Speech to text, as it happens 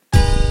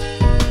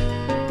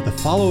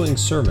following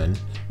sermon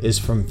is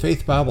from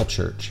Faith Bible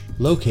Church,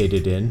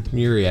 located in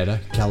Murrieta,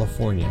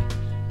 California.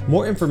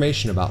 More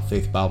information about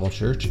Faith Bible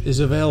Church is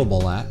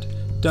available at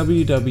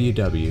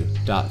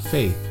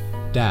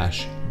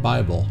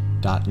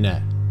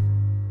www.faith-bible.net.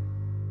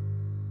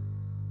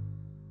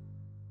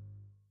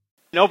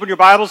 And open your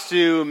Bibles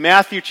to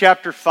Matthew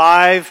chapter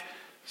 5.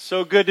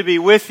 So good to be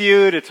with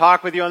you, to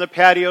talk with you on the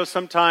patio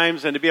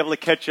sometimes, and to be able to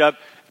catch up.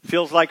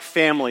 Feels like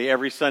family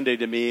every Sunday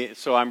to me,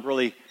 so I'm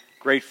really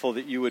grateful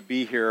that you would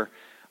be here.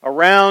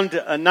 Around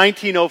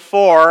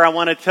 1904, I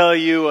want to tell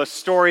you a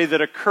story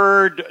that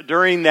occurred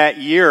during that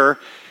year.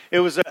 It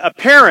was a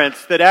parent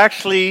that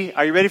actually,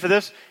 are you ready for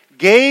this?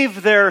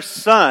 Gave their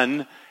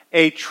son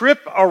a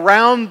trip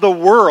around the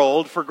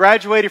world for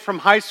graduating from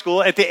high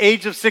school at the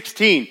age of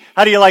 16.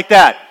 How do you like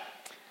that?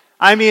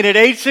 I mean, at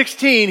age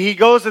 16, he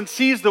goes and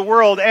sees the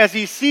world. As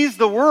he sees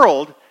the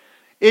world,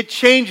 it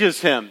changes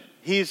him.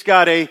 He's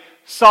got a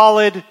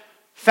solid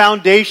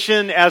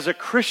foundation as a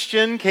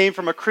Christian, came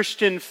from a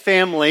Christian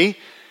family,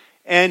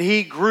 and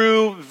he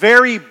grew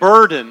very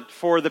burdened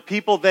for the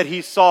people that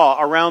he saw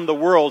around the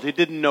world who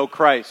didn't know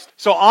Christ.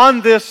 So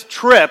on this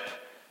trip,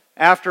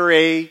 after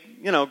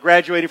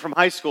graduating from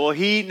high school,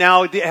 he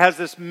now has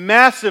this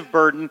massive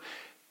burden,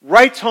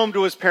 writes home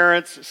to his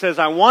parents, says,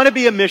 I want to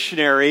be a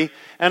missionary,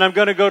 and I'm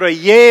going to go to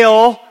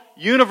Yale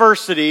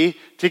University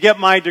to get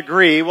my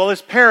degree. Well,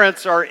 his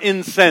parents are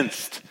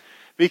incensed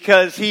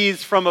because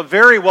he's from a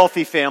very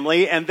wealthy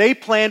family, and they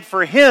planned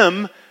for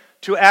him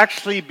to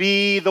actually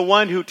be the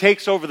one who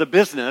takes over the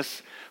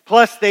business.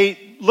 Plus,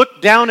 they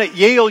looked down at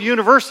Yale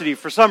University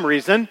for some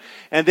reason,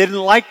 and they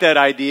didn't like that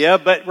idea.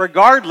 But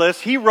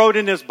regardless, he wrote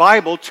in his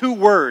Bible 2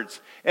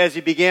 words as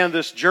he began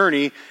this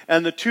journey,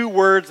 and the 2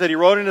 words that he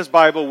wrote in his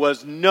Bible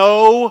was,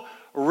 no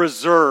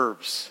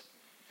reserves.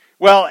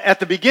 Well, at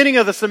the beginning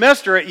of the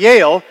semester at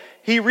Yale,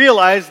 he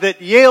realized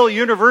that Yale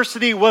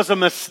University was a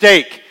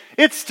mistake.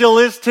 It still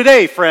is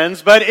today,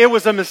 friends, but it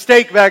was a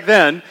mistake back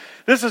then.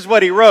 This is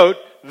what he wrote.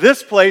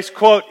 This place,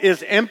 quote,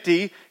 is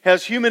empty,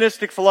 has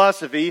humanistic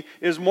philosophy,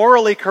 is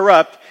morally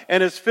corrupt,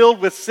 and is filled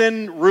with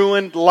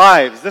sin-ruined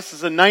lives. This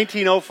is in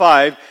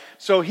 1905.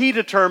 So he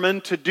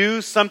determined to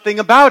do something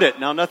about it.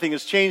 Now, nothing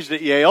has changed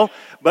at Yale,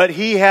 but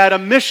he had a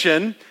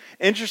mission.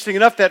 Interesting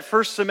enough, that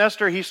first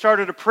semester, he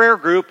started a prayer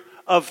group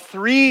of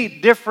 3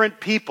 different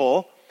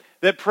people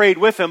that prayed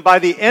with him. By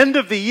the end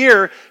of the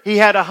year, he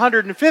had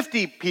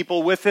 150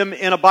 people with him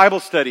in a Bible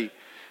study.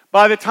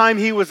 By the time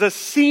he was a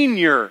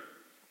senior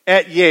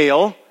at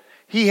Yale,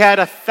 he had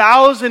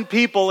 1,000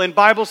 people in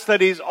Bible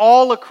studies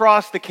all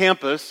across the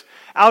campus.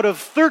 Out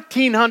of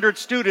 1,300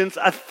 students,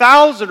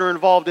 1,000 are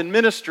involved in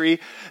ministry.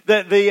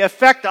 The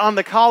effect on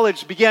the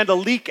college began to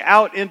leak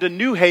out into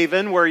New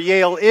Haven, where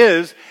Yale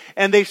is,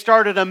 and they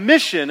started a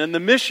mission. And the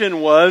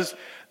mission was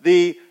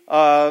the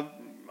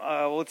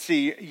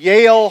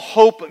Yale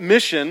Hope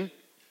Mission,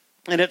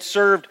 and it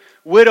served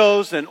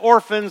widows and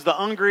orphans, the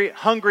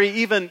hungry,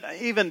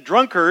 even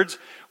drunkards,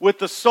 with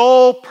the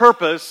sole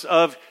purpose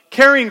of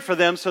caring for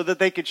them so that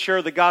they could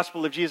share the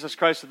gospel of Jesus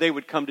Christ, so they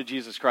would come to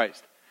Jesus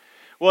Christ.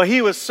 Well,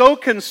 he was so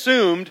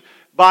consumed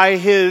by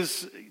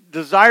his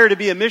desire to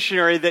be a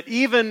missionary that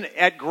even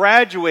at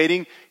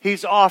graduating,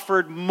 he's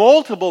offered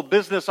multiple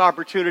business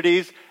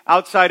opportunities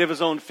outside of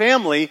his own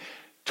family,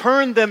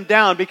 turned them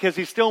down because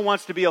he still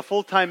wants to be a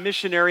full-time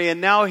missionary, and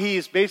now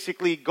he's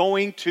basically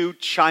going to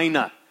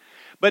China.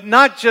 But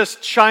not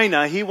just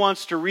China, he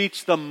wants to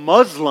reach the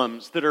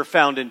Muslims that are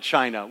found in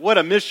China. What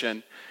a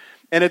mission.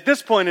 And at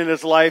this point in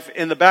his life,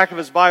 in the back of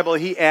his Bible,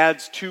 he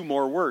adds 2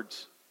 more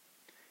words.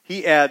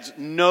 He adds,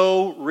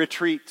 no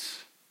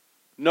retreats.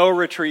 No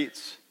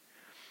retreats.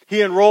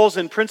 He enrolls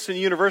in Princeton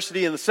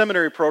University in the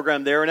seminary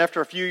program there, and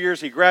after a few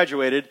years he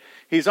graduated.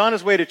 He's on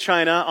his way to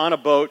China on a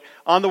boat.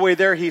 On the way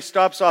there, he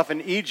stops off in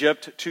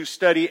Egypt to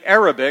study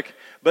Arabic,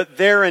 but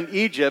there in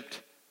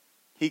Egypt,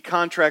 he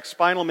contracts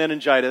spinal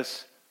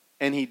meningitis,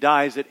 and he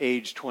dies at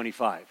age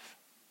 25.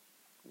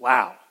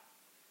 Wow.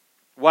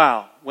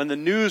 Wow. When the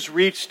news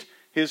reached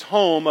his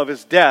home of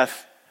his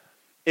death,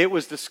 it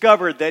was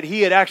discovered that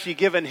he had actually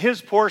given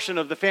his portion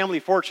of the family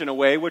fortune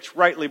away, which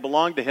rightly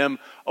belonged to him,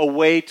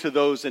 away to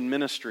those in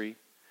ministry.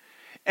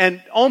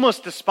 And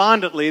almost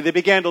despondently, they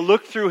began to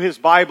look through his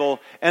Bible,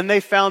 and they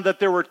found that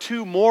there were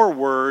 2 more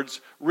words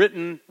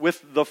written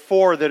with the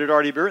 4 that had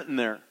already been written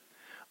there.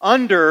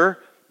 Under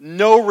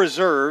no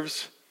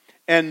reserves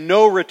and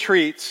no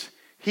retreats,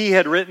 he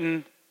had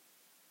written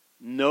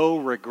no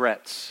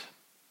regrets.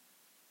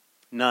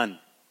 None.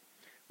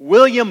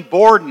 William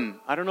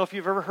Borden, I don't know if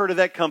you've ever heard of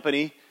that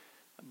company,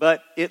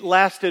 but it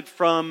lasted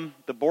from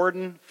the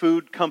Borden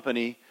Food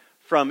Company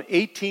from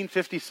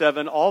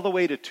 1857 all the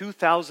way to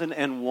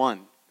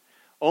 2001.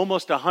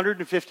 Almost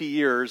 150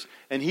 years,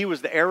 and he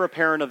was the heir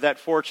apparent of that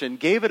fortune,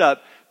 gave it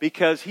up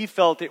because he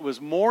felt it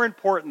was more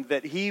important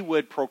that he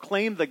would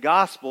proclaim the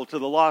gospel to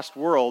the lost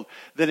world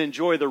than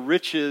enjoy the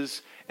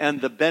riches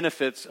and the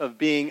benefits of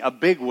being a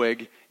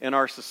bigwig in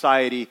our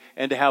society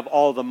and to have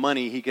all the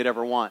money he could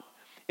ever want.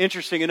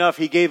 Interesting enough,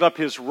 he gave up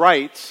his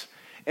rights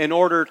in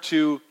order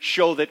to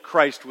show that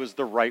Christ was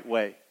the right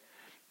way.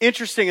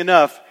 Interesting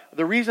enough,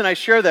 the reason I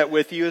share that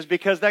with you is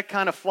because that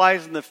kind of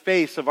flies in the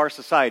face of our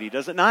society,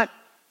 does it not?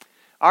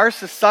 Our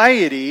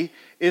society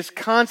is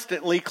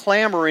constantly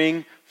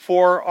clamoring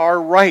for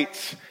our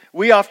rights.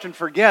 We often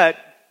forget,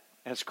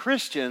 as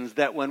Christians,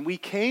 that when we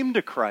came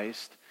to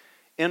Christ,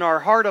 in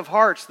our heart of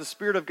hearts, the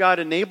Spirit of God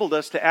enabled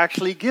us to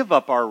actually give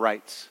up our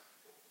rights.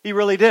 He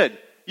really did.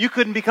 You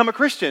couldn't become a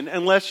Christian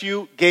unless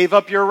you gave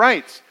up your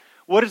rights.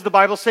 What does the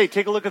Bible say?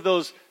 Take a look at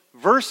those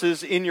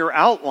verses in your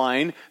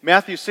outline.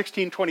 Matthew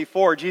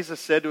 16:24, Jesus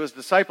said to his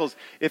disciples,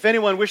 if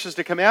anyone wishes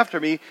to come after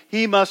me,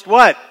 he must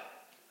what?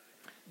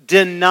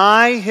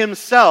 Deny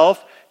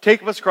himself,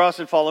 take up his cross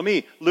and follow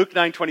me. Luke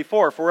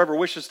 9:24, for whoever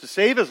wishes to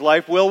save his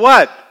life will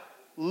what?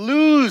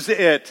 Lose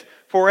it.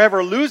 For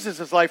whoever loses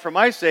his life for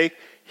my sake,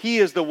 he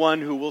is the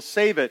one who will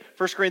save it.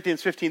 1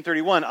 Corinthians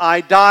 15:31, I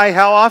die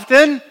how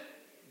often?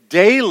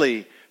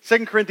 Daily.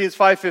 2 Corinthians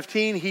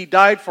 5:15, he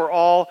died for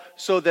all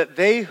so that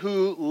they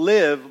who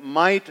live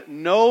might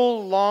no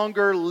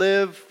longer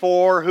live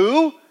for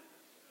who?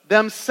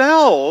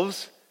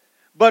 Themselves,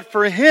 but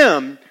for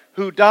him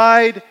who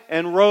died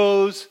and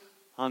rose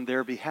on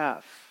their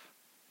behalf.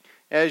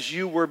 As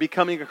you were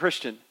becoming a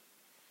Christian,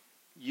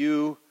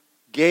 you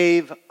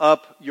gave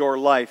up your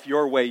life,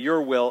 your way,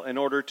 your will, in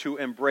order to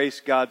embrace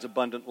God's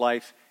abundant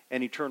life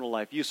and eternal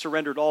life. You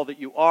surrendered all that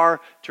you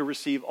are to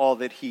receive all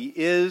that he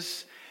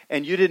is.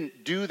 And you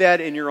didn't do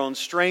that in your own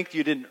strength.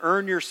 You didn't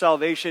earn your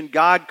salvation.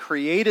 God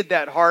created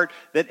that heart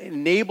that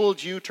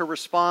enabled you to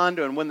respond.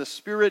 And when the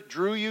Spirit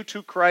drew you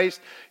to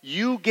Christ,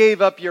 you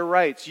gave up your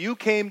rights. You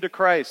came to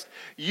Christ.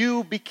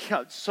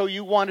 So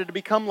you wanted to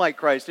become like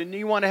Christ. And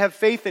you want to have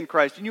faith in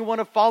Christ. And you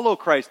want to follow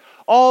Christ.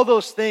 All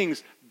those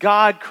things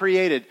God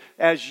created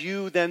as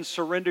you then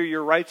surrender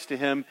your rights to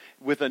him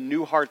with a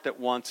new heart that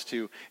wants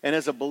to. And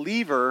as a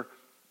believer,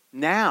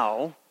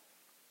 now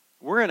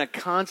we're in a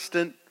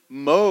constant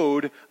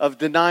mode of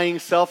denying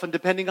self and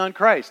depending on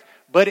Christ.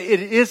 But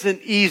it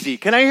isn't easy.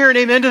 Can I hear an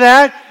amen to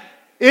that?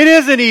 It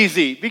isn't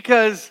easy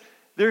because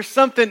there's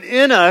something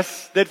in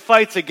us that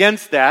fights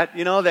against that,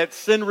 that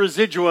sin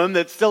residuum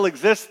that still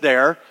exists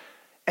there.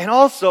 And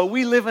also,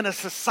 we live in a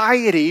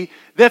society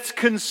that's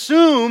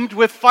consumed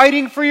with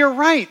fighting for your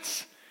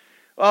rights.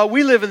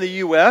 We live in the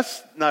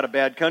U.S., not a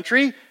bad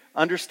country,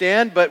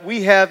 understand, but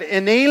we have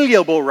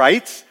inalienable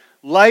rights,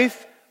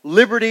 life,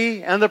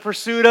 liberty, and the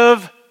pursuit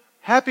of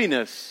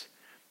happiness.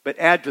 But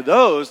add to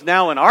those,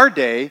 now in our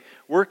day,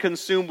 we're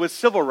consumed with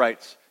civil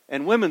rights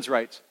and women's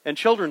rights and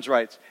children's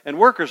rights and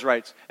workers'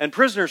 rights and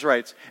prisoners'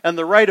 rights and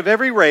the right of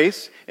every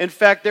race. In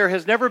fact, there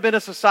has never been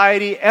a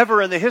society ever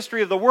in the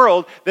history of the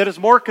world that is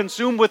more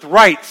consumed with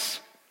rights.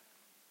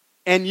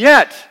 And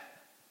yet,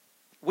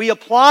 we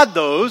applaud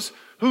those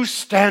who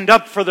stand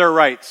up for their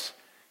rights.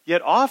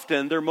 Yet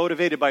often, they're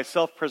motivated by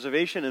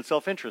self-preservation and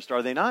self-interest,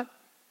 are they not?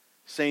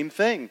 Same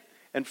thing.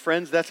 And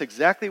friends, that's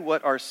exactly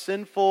what our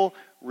sinful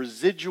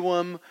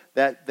residuum,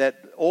 that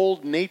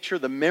old nature,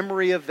 the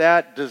memory of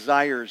that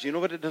desires. You know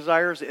what it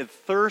desires? It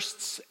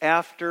thirsts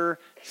after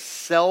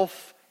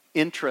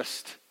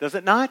self-interest. Does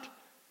it not?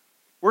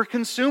 We're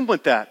consumed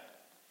with that.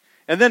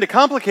 And then to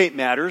complicate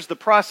matters, the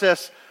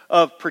process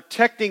of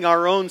protecting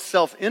our own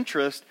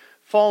self-interest,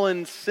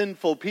 fallen,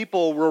 sinful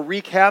people will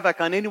wreak havoc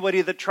on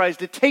anybody that tries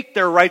to take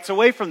their rights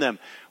away from them.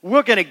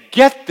 We're going to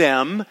get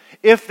them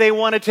if they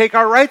want to take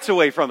our rights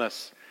away from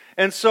us.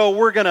 And so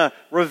we're going to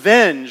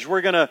revenge,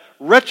 we're going to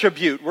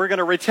retribute, we're going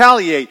to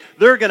retaliate.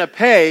 They're going to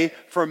pay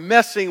for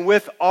messing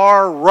with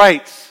our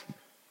rights.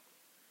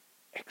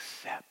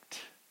 Except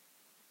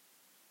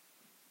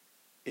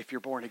if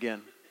you're born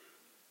again,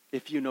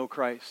 if you know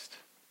Christ,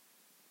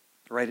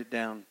 write it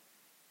down.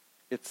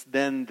 It's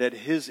then that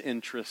his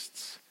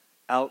interests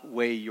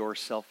outweigh your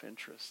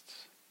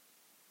self-interests.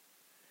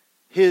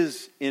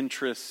 His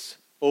interests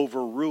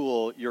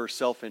overrule your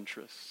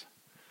self-interests.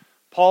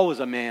 Paul was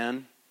a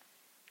man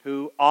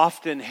who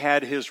often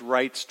had his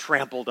rights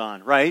trampled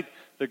on, right?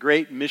 The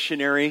great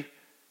missionary.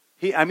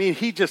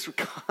 He just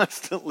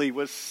constantly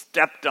was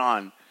stepped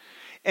on.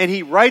 And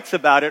he writes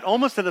about it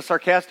almost in a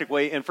sarcastic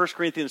way in 1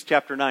 Corinthians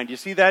chapter 9. Do you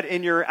see that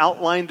in your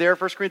outline there?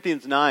 1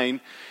 Corinthians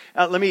 9.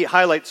 Let me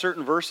highlight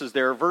certain verses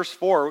there. Verse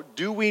 4,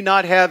 do we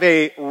not have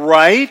a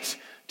right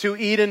to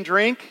eat and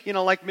drink,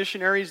 like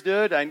missionaries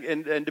did,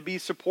 and to be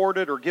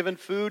supported or given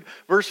food?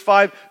 Verse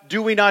 5,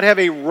 do we not have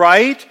a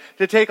right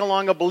to take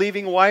along a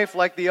believing wife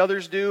like the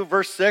others do?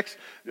 Verse 6,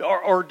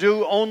 or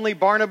do only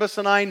Barnabas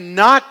and I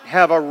not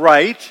have a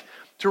right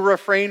to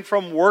refrain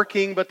from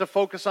working but to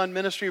focus on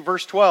ministry?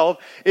 Verse 12,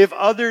 if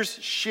others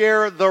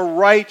share the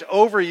right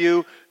over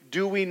you,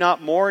 do we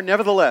not more?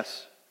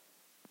 Nevertheless,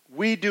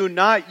 we do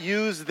not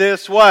use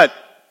this what?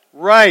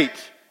 Right.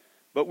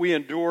 But we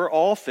endure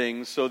all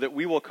things so that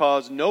we will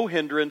cause no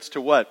hindrance to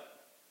what?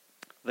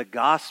 The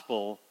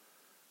gospel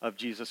of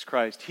Jesus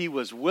Christ. He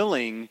was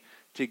willing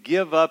to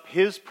give up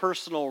his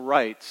personal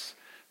rights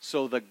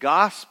so the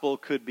gospel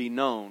could be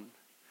known,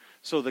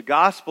 so the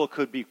gospel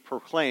could be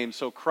proclaimed,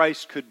 so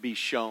Christ could be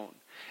shown.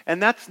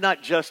 And that's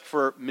not just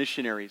for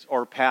missionaries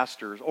or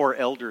pastors or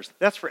elders.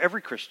 That's for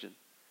every Christian.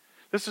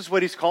 This is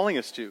what he's calling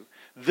us to.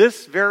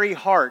 This very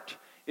heart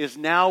is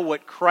now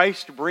what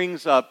Christ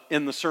brings up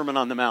in the Sermon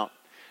on the Mount.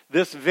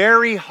 This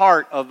very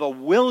heart of a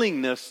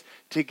willingness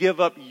to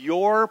give up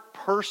your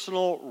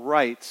personal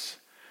rights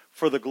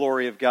for the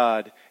glory of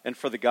God and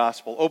for the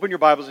gospel. Open your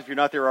Bibles, if you're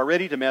not there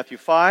already, to Matthew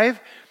 5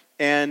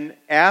 and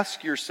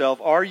ask yourself,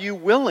 are you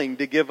willing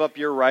to give up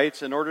your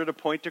rights in order to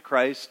point to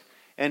Christ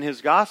and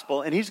His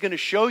gospel? And He's going to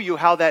show you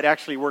how that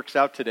actually works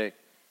out today.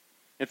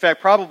 In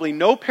fact, probably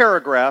no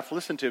paragraph,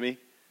 listen to me,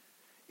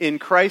 in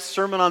Christ's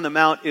Sermon on the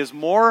Mount is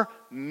more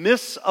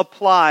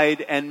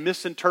misapplied and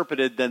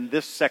misinterpreted than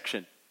this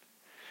section.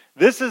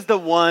 This is the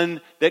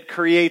one that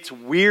creates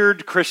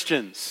weird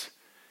Christians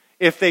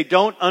if they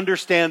don't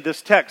understand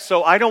this text.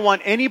 So I don't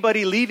want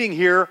anybody leaving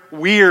here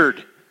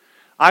weird.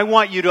 I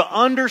want you to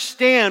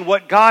understand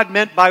what God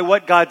meant by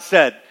what God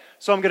said.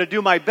 So I'm going to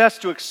do my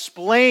best to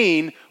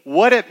explain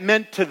what it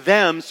meant to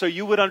them so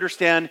you would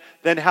understand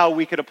then how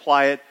we could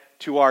apply it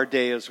to our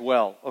day as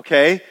well.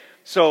 Okay?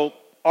 So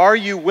are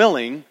you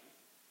willing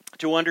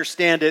to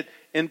understand it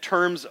in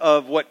terms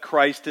of what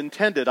Christ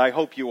intended? I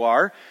hope you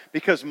are,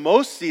 because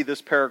most see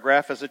this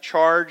paragraph as a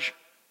charge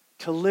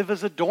to live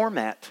as a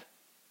doormat.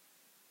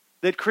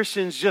 That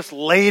Christians just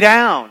lay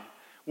down.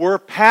 We're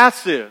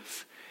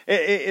passive.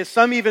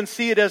 Some even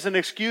see it as an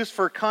excuse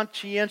for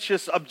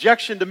conscientious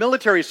objection to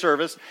military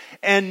service,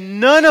 and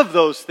none of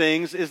those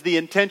things is the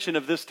intention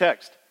of this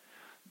text.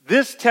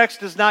 This text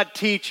does not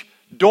teach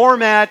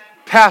doormat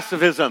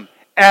pacifism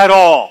at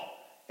all.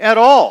 At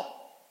all.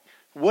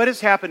 What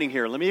is happening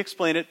here? Let me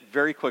explain it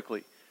very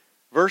quickly.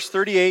 Verse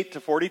 38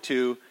 to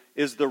 42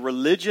 is the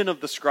religion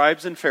of the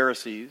scribes and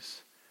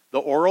Pharisees, the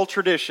oral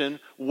tradition,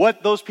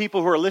 what those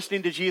people who are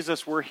listening to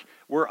Jesus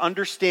were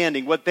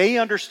understanding, what they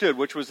understood,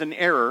 which was an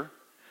error,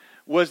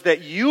 was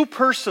that you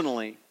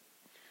personally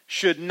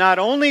should not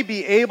only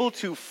be able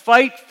to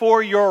fight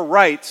for your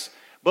rights,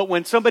 but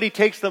when somebody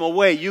takes them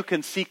away, you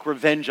can seek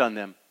revenge on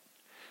them.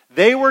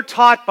 They were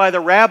taught by the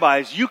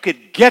rabbis you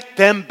could get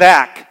them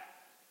back.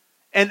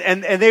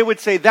 And they would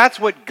say, that's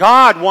what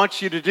God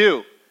wants you to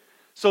do.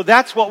 So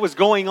that's what was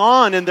going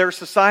on in their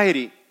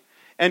society.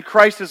 And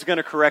Christ is going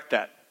to correct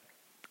that.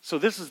 So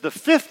this is the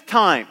 5th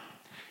time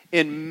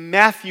in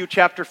Matthew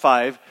chapter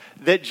 5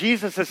 that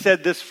Jesus has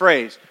said this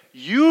phrase.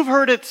 You've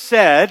heard it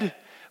said,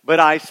 but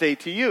I say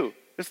to you.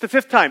 It's the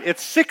 5th time.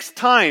 It's 6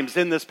 times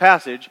in this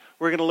passage.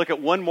 We're going to look at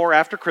one more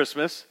after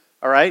Christmas.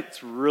 All right?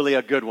 It's really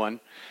a good one.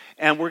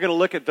 And we're going to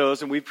look at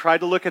those, and we've tried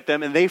to look at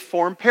them, and they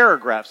form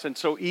paragraphs. And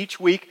so each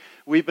week,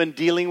 we've been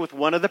dealing with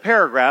one of the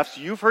paragraphs.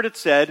 You've heard it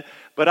said,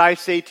 but I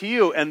say to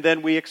you. And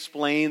then we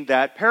explain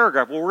that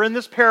paragraph. Well, we're in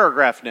this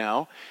paragraph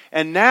now,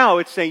 and now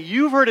it's saying,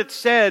 you've heard it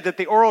said that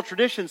the oral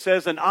tradition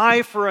says an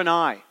eye for an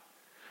eye.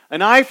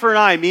 An eye for an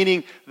eye,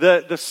 meaning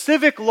the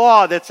civic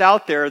law that's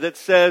out there that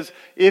says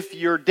if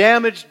you're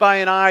damaged by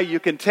an eye, you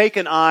can take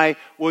an eye.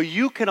 Well,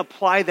 you can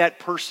apply that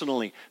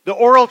personally. The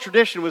oral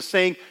tradition was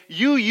saying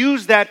you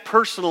use that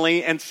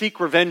personally and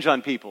seek revenge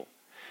on people.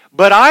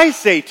 But I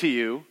say to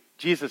you,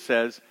 Jesus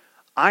says,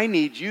 I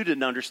need you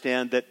to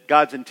understand that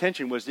God's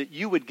intention was that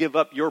you would give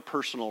up your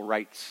personal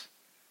rights.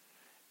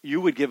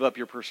 You would give up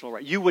your personal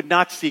rights. You would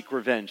not seek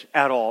revenge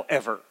at all,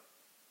 ever.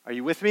 Are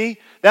you with me?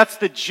 That's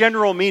the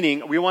general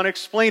meaning. We want to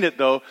explain it,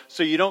 though,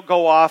 so you don't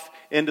go off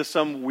into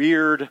some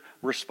weird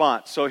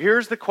response. So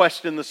here's the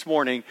question this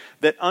morning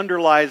that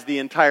underlies the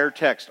entire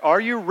text.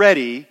 Are you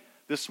ready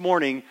this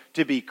morning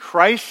to be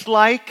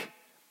Christ-like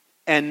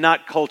and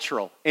not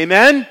cultural?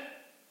 Amen?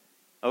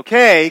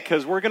 Okay,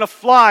 because we're going to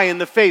fly in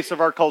the face of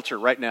our culture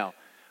right now.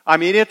 I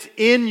mean, it's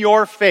in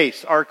your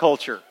face, our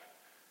culture.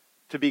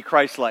 To be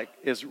Christ-like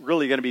is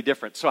really going to be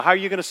different. So how are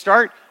you going to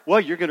start? Well,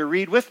 you're going to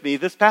read with me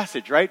this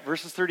passage, right?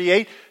 Verses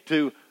 38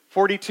 to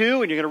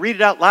 42, and you're going to read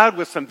it out loud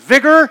with some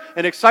vigor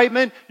and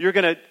excitement. You're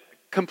going to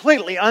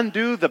completely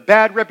undo the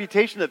bad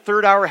reputation that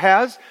Third Hour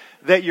has,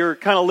 that you're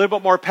kind of a little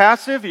bit more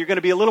passive. You're going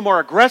to be a little more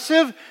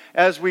aggressive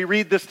as we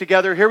read this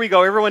together. Here we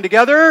go, everyone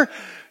together.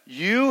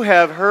 You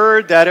have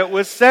heard that it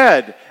was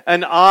said,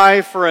 an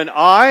eye for an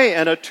eye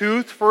and a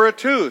tooth for a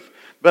tooth.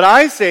 But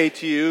I say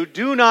to you,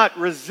 do not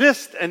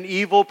resist an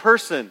evil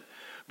person.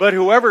 But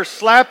whoever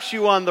slaps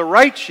you on the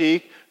right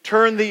cheek,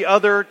 turn the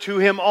other to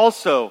him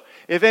also.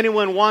 If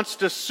anyone wants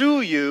to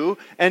sue you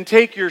and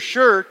take your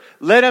shirt,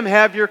 let him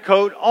have your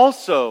coat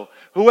also.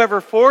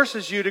 Whoever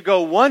forces you to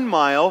go 1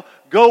 mile,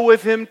 go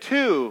with him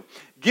 2.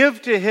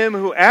 Give to him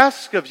who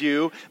asks of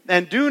you,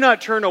 and do not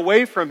turn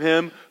away from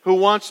him who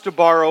wants to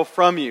borrow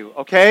from you.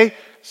 Okay?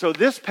 So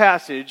this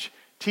passage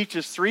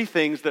teaches 3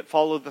 things that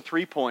follow the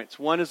 3 points.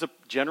 One is a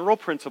general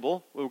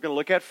principle we're going to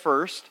look at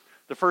first,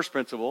 the first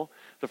principle,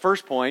 the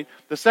first point.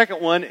 The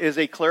second one is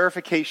a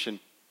clarification.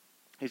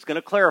 He's going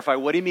to clarify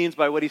what he means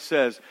by what he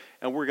says,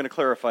 and we're going to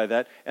clarify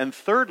that. And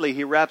thirdly,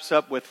 he wraps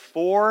up with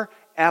 4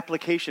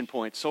 application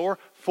points. So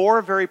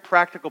 4 very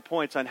practical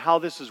points on how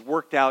this is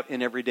worked out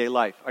in everyday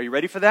life. Are you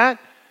ready for that?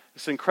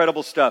 It's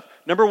incredible stuff.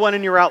 Number 1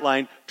 in your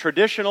outline,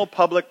 traditional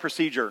public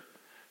procedure.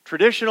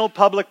 Traditional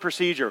public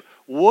procedure.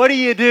 What do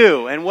you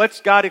do? And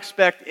what's God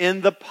expect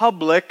in the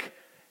public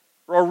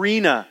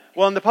arena.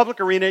 Well, in the public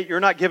arena, you're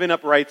not giving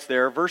up rights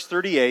there. Verse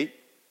 38,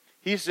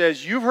 he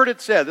says, you've heard it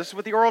said, this is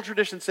what the oral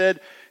tradition said,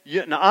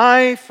 an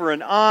eye for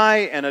an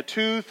eye and a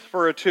tooth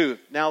for a tooth.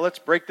 Now let's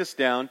break this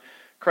down.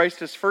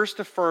 Christ is first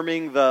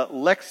affirming the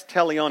lex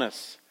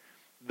talionis,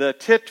 the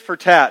tit for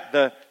tat,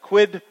 the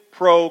quid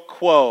pro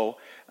quo.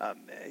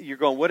 You're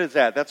going, what is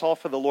that? That's all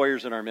for the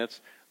lawyers in our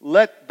midst.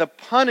 Let the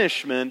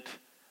punishment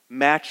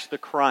match the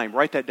crime.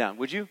 Write that down,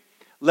 would you?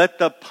 Let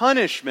the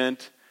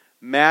punishment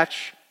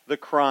match the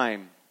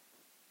crime.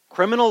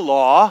 Criminal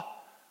law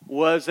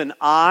was an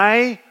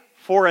eye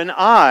for an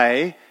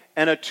eye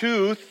and a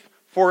tooth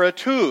for a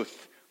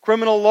tooth.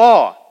 Criminal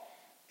law.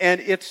 And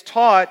it's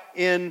taught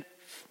in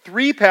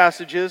 3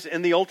 passages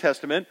in the Old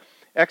Testament.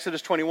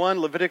 Exodus 21,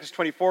 Leviticus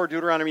 24,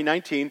 Deuteronomy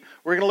 19.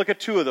 We're going to look at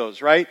 2 of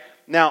those, right?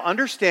 Now,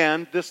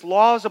 understand, this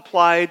law is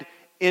applied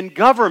in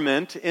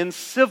government, in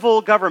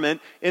civil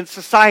government, in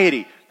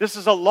society. This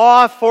is a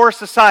law for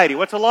society.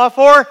 What's a law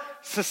for?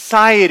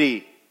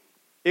 Society.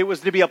 It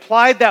was to be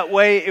applied that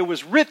way. It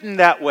was written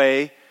that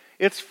way.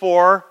 It's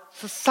for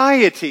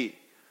society.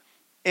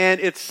 And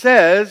it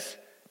says,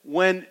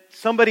 when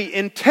somebody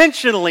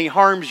intentionally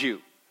harms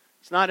you,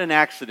 it's not an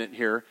accident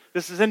here.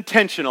 This is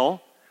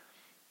intentional.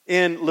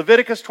 In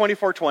Leviticus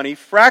 24:20,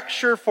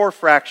 fracture for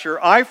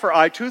fracture, eye for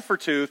eye, tooth for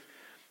tooth.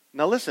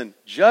 Now listen,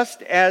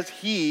 just as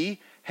he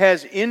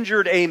has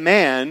injured a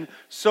man,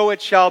 so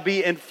it shall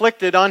be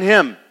inflicted on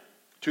him.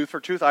 Tooth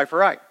for tooth, eye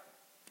for eye.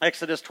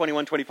 Exodus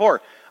 21:24,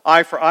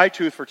 eye for eye,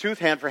 tooth for tooth,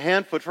 hand for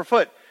hand, foot for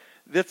foot.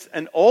 That's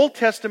an Old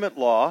Testament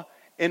law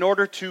in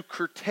order to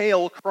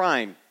curtail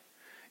crime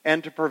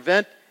and to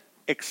prevent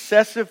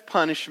excessive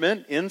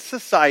punishment in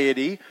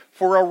society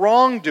for a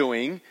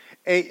wrongdoing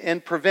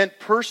and prevent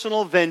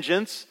personal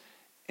vengeance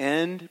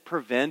and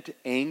prevent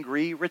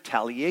angry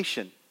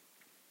retaliation.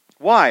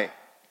 Why?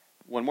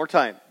 One more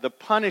time. The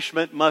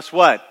punishment must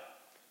what?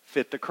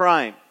 Fit the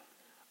crime.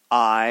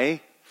 Eye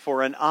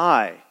for an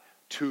eye.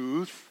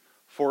 Tooth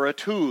for a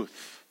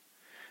tooth.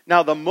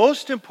 Now, the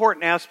most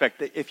important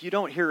aspect, if you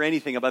don't hear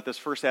anything about this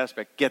first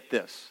aspect, get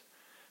this.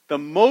 The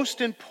most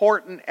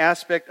important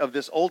aspect of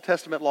this Old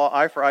Testament law,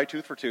 eye for eye,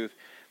 tooth for tooth,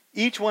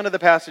 each one of the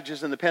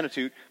passages in the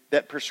Pentateuch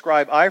that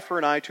prescribe eye for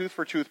an eye, tooth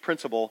for tooth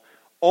principle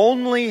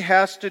only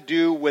has to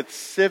do with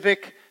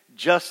civic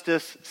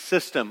justice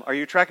system. Are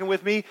you tracking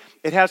with me?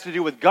 It has to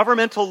do with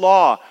governmental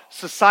law,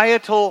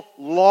 societal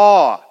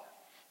law.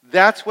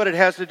 That's what it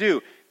has to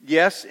do.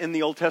 Yes, in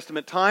the Old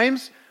Testament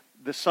times,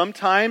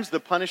 sometimes the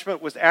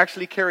punishment was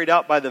actually carried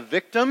out by the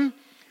victim,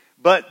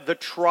 but the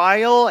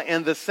trial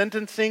and the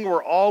sentencing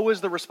were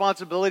always the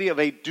responsibility of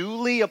a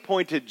duly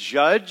appointed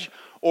judge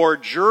or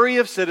jury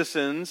of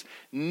citizens,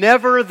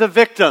 never the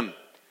victim.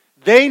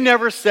 They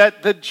never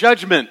set the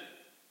judgment,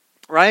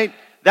 right?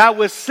 That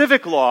was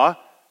civic law.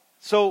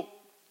 So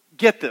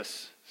get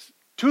this.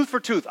 Tooth for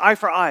tooth, eye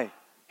for eye,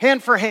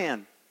 hand for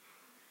hand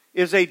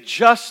is a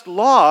just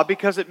law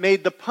because it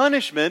made the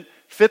punishment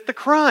fit the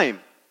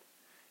crime.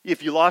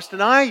 If you lost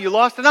an eye, you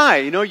lost an eye.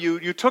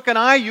 You took an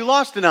eye, you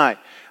lost an eye.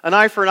 An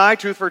eye for an eye,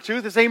 tooth for a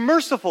tooth is a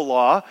merciful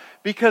law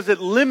because it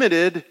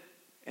limited,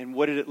 and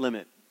what did it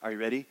limit? Are you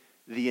ready?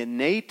 The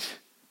innate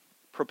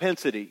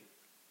propensity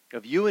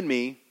of you and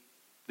me,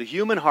 the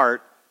human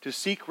heart, to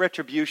seek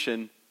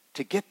retribution,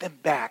 to get them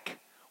back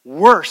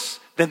worse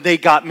than they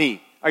got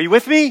me. Are you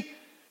with me?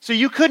 So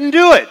you couldn't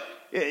do it.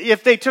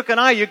 If they took an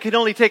eye, you can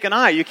only take an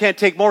eye. You can't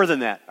take more than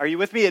that. Are you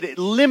with me? It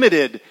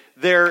limited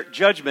their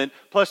judgment.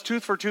 Plus,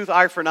 tooth for tooth,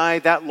 eye for an eye,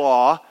 that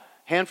law,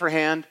 hand for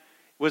hand,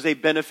 was a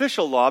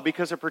beneficial law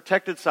because it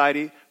protected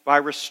society by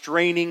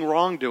restraining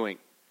wrongdoing.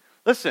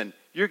 Listen,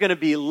 you're going to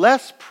be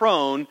less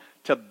prone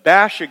to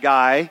bash a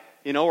guy,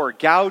 or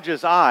gouge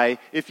his eye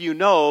if you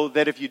know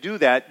that if you do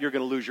that, you're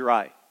going to lose your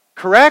eye.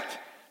 Correct?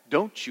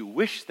 Don't you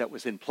wish that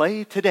was in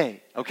play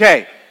today?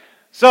 Okay,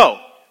 so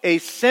a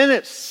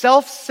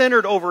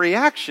self-centered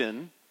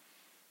overreaction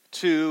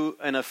to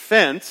an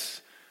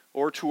offense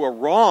or to a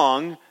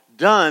wrong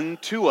done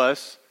to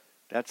us,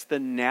 that's the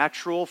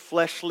natural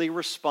fleshly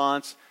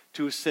response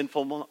to a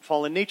sinful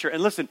fallen nature.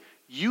 And listen,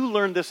 you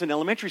learned this in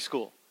elementary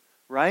school,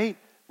 right?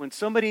 When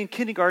somebody in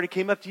kindergarten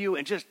came up to you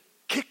and just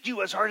kicked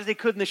you as hard as they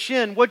could in the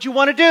shin, what'd you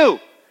want to do?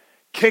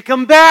 Kick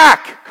them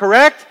back,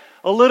 correct?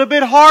 A little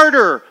bit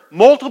harder,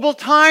 multiple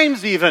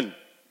times even.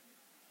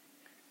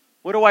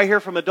 What do I hear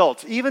from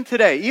adults? Even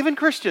today, even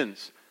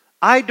Christians.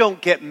 I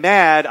don't get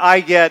mad,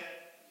 I get,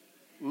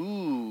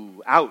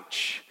 ooh,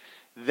 ouch.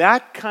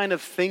 That kind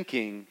of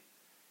thinking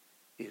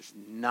is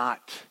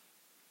not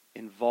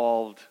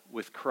involved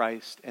with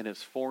Christ and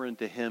is foreign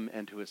to Him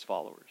and to His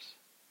followers.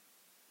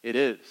 It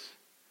is.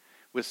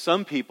 With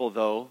some people,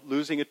 though,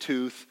 losing a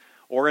tooth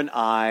or an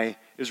eye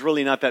is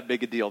really not that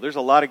big a deal. There's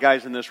a lot of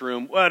guys in this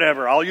room,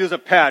 whatever, I'll use a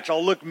patch,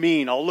 I'll look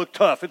mean, I'll look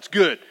tough, it's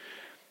good.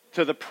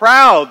 To the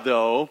proud,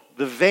 though,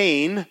 the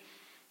vain,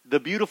 the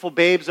beautiful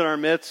babes in our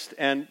midst,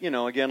 and,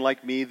 again,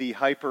 like me, the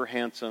hyper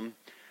handsome,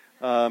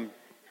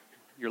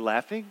 you're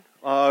laughing?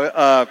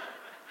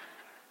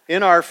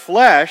 In our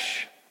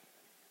flesh,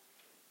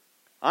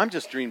 I'm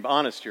just being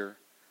honest here.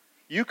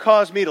 You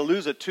cause me to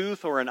lose a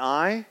tooth or an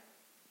eye,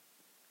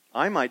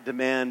 I might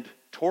demand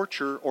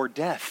torture or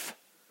death.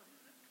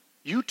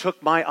 You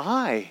took my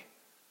eye.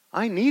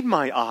 I need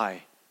my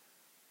eye.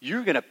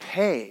 You're going to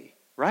pay,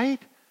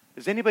 right?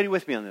 Is anybody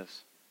with me on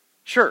this?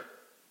 Sure.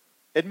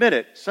 Admit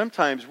it.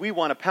 Sometimes we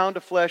want a pound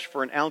of flesh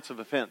for an ounce of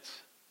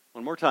offense.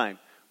 One more time.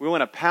 We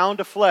want a pound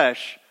of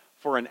flesh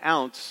for an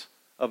ounce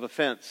of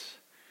offense.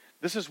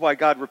 This is why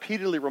God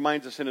repeatedly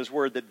reminds us in His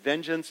Word that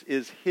vengeance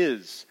is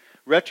His.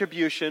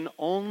 Retribution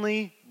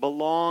only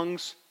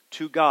belongs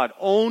to God.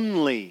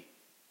 Only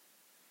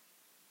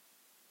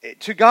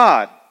to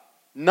God.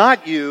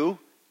 Not you.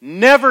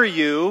 Never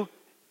you.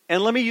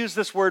 And let me use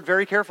this word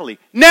very carefully.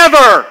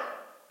 Never!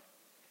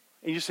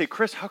 And you say,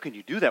 Chris, how can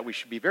you do that? We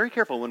should be very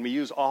careful when we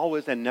use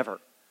always and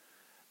never.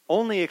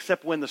 Only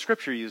except when the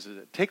Scripture uses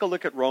it. Take a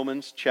look at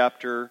Romans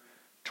chapter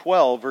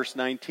 12, verse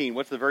 19.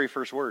 What's the very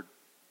first word?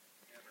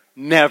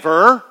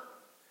 Never.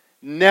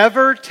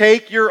 Never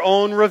take your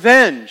own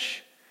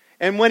revenge.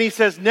 And when he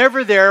says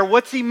never there,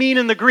 what's he mean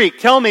in the Greek?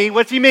 Tell me,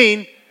 what's he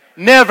mean?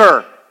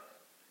 Never.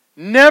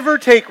 Never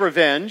take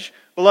revenge.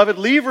 Beloved,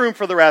 leave room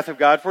for the wrath of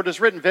God, for it is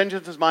written,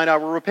 vengeance is mine, I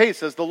will repay,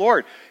 says the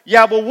Lord.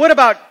 Yeah, well, what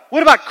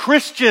about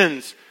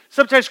Christians?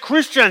 Sometimes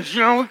Christians,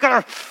 we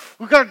gotta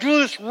do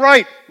this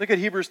right. Look at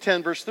Hebrews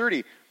 10, verse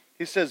 30.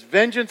 He says,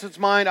 vengeance is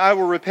mine, I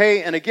will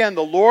repay. And again,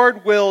 the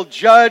Lord will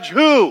judge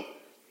who?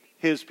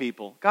 His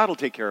people. God will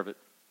take care of it.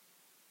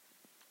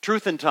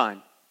 Truth and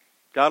time.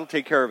 God will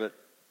take care of it.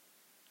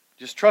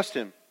 Just trust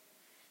Him.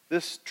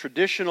 This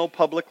traditional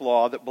public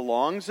law that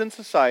belongs in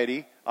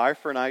society, eye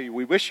for an eye,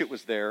 we wish it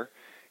was there,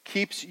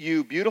 keeps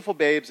you beautiful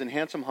babes and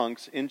handsome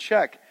hunks in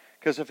check.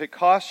 Because if it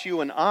costs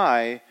you an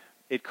eye,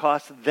 it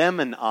costs them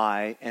an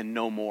eye and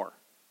no more.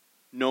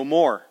 No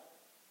more.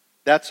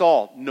 That's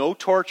all. No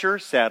torture,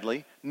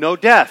 sadly. No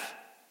death.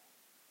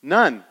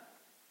 None.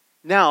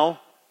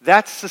 Now,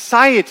 that's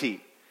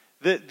society.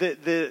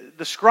 The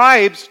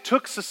scribes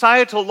took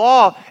societal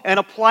law and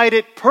applied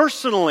it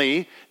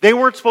personally. They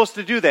weren't supposed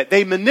to do that.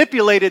 They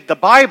manipulated the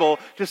Bible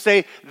to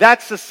say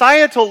that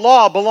societal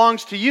law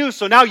belongs to you,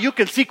 so now you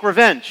can seek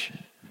revenge.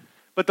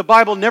 But the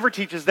Bible never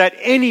teaches that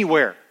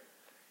anywhere.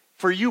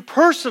 For you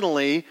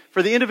personally,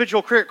 for the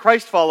individual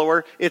Christ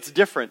follower, it's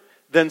different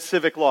than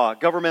civic law,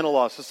 governmental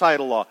law,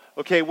 societal law.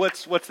 Okay,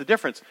 what's the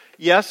difference?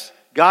 Yes,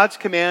 God's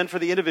command for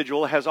the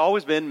individual has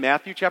always been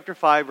Matthew chapter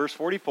 5, verse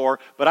 44,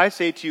 but I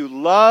say to you,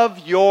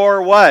 love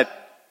your what?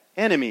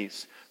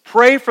 Enemies.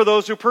 Pray for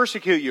those who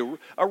persecute you.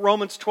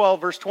 Romans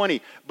 12, verse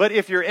 20. But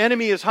if your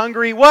enemy is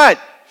hungry, what?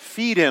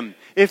 Feed him.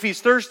 If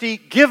he's thirsty,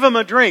 give him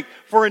a drink.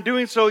 For in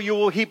doing so, you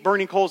will heap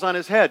burning coals on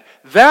his head.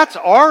 That's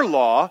our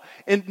law.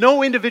 And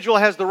no individual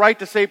has the right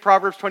to say,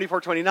 Proverbs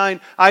 24:29,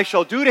 I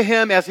shall do to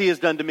him as he has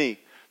done to me.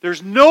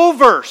 There's no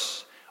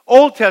verse,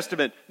 Old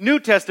Testament, New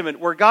Testament,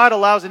 where God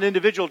allows an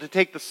individual to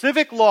take the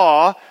civic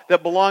law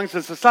that belongs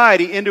in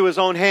society into his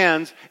own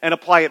hands and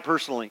apply it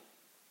personally.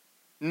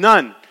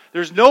 None.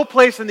 There's no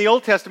place in the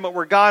Old Testament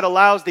where God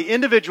allows the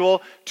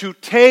individual to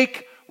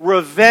take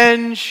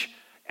revenge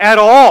at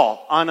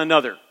all on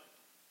another.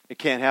 It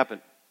can't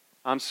happen.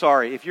 I'm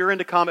sorry. If you're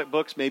into comic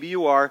books, maybe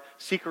you are,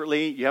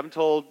 secretly, you haven't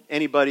told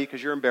anybody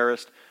because you're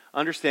embarrassed.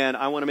 Understand,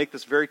 I want to make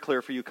this very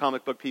clear for you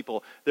comic book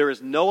people. There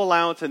is no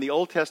allowance in the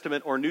Old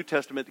Testament or New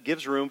Testament that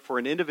gives room for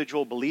an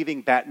individual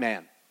believing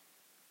Batman.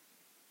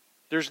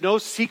 There's no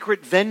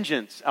secret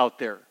vengeance out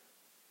there.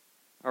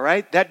 All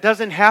right? That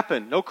doesn't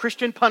happen. No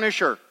Christian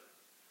Punisher.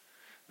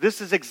 This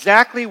is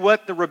exactly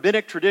what the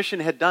rabbinic tradition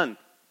had done.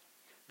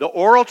 The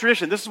oral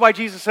tradition. This is why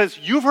Jesus says,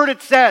 you've heard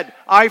it said,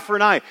 eye for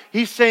an eye.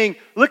 He's saying,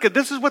 look,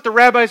 this is what the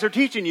rabbis are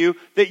teaching you,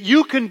 that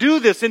you can do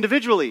this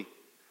individually.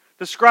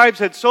 The scribes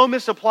had so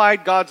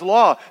misapplied God's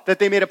law that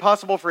they made it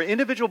possible for an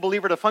individual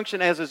believer to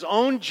function as his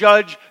own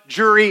judge,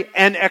 jury,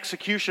 and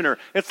executioner.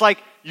 It's like,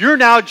 you're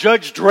now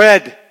Judge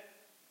Dredd.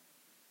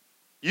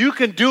 You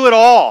can do it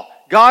all.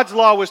 God's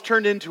law was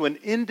turned into an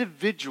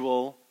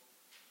individual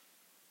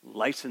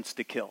license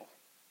to kill.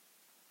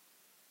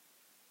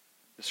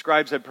 The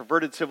scribes had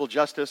perverted civil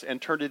justice and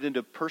turned it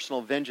into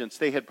personal vengeance.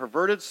 They had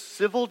perverted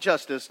civil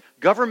justice,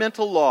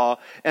 governmental law,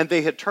 and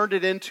they had turned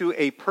it into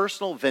a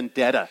personal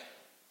vendetta.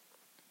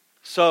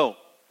 So,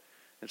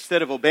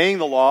 instead of obeying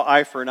the law,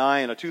 eye for an eye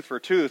and a tooth for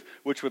a tooth,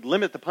 which would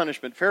limit the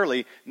punishment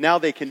fairly, now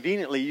they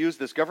conveniently use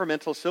this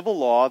governmental civil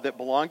law that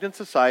belonged in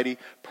society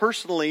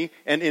personally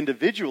and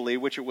individually,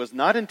 which it was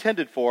not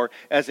intended for,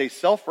 as a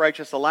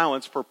self-righteous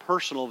allowance for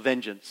personal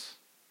vengeance.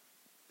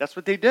 That's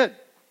what they did.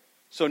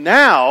 So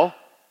now,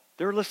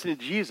 they're listening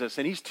to Jesus,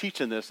 and He's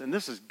teaching this, and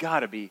this has got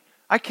to be,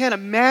 I can't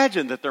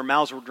imagine that their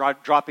mouths were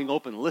dropping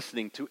open,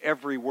 listening to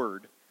every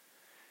word.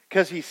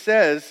 Because He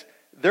says,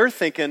 they're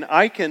thinking,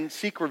 I can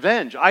seek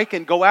revenge. I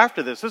can go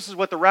after this. This is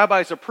what the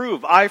rabbis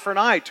approve, eye for an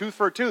eye, tooth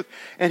for a tooth.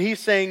 And He's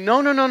saying,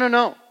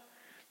 no.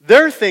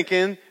 They're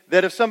thinking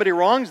that if somebody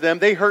wrongs them,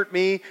 they hurt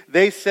me,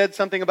 they said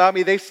something about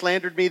me, they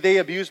slandered me, they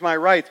abused my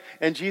rights.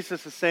 And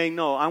Jesus is saying,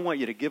 no, I want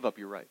you to give up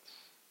your rights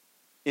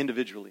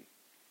individually.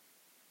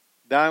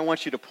 Now I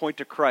want you to point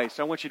to Christ.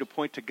 I want you to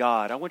point to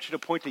God. I want you to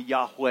point to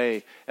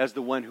Yahweh as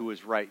the one who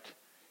is right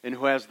and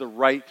who has the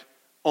right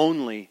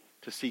only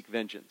to seek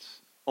vengeance.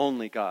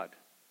 Only God.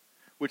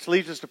 Which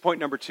leads us to point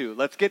number 2.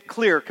 Let's get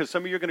clear, because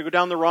some of you are going to go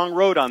down the wrong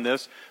road on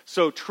this.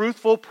 So,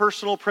 truthful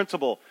personal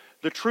principle.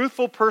 The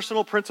truthful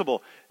personal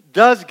principle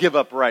does give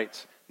up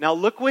rights. Now,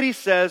 look what he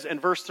says in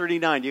verse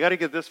 39. You got to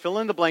get this, fill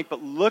in the blank,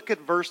 but look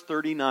at verse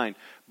 39.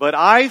 But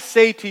I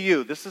say to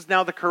you, this is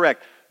now the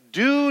correct,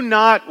 do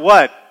not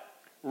what?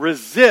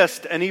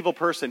 Resist an evil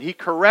person. He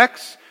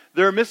corrects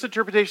their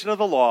misinterpretation of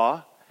the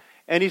law,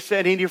 and he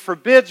said, and he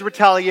forbids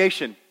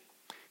retaliation.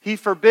 He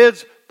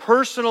forbids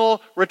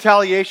personal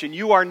retaliation.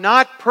 You are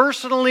not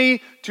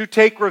personally to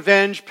take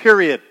revenge,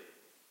 period.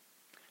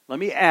 Let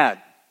me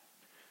add,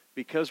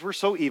 because we're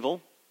so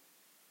evil,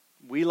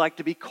 we like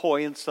to be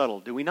coy and subtle,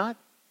 do we not?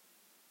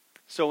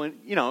 So,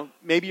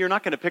 maybe you're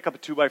not going to pick up a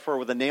 2x4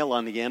 with a nail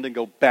on the end and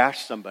go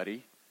bash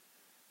somebody,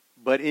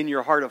 but in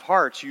your heart of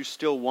hearts, you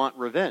still want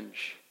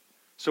revenge.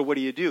 So what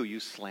do? You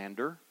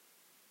slander.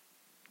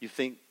 You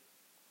think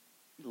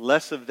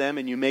less of them,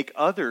 and you make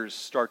others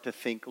start to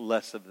think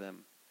less of them.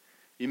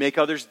 You make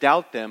others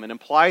doubt them and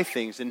imply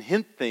things and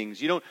hint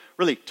things. You don't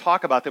really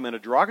talk about them in a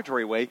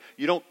derogatory way.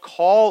 You don't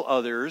call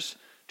others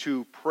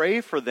to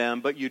pray for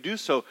them, but you do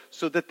so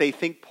that they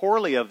think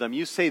poorly of them.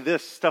 You say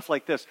this, stuff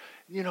like this.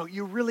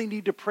 You really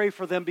need to pray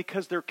for them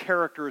because their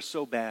character is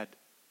so bad.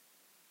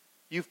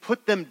 You've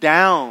put them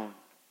down.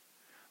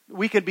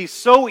 We can be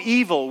so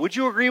evil. Would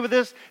you agree with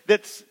this?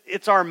 That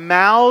it's our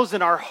mouths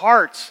and our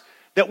hearts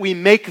that we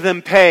make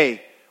them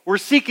pay. We're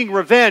seeking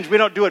revenge. We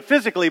don't do it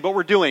physically, but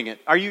we're doing it.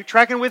 Are you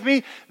tracking with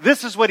me?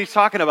 This is what he's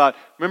talking about.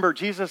 Remember,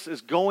 Jesus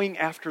is going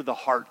after the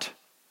heart.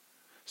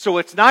 So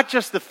it's not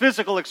just the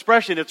physical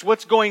expression, it's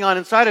what's going on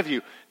inside of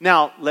you.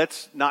 Now,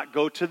 let's not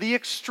go to the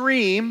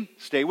extreme.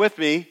 Stay with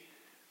me.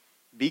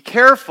 Be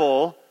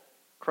careful.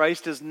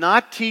 Christ is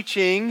not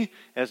teaching,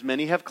 as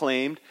many have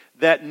claimed,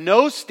 that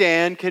no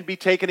stand can be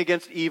taken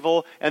against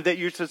evil and that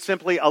you should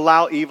simply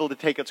allow evil to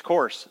take its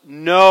course.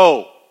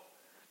 No.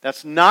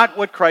 That's not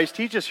what Christ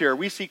teaches here.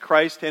 We see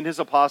Christ and his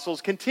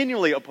apostles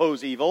continually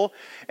oppose evil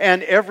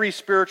and every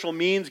spiritual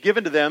means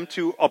given to them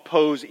to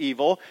oppose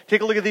evil.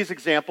 Take a look at these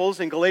examples.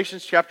 In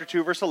Galatians chapter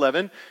 2, verse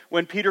 11,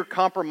 when Peter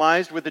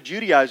compromised with the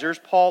Judaizers,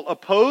 Paul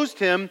opposed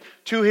him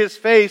to his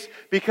face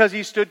because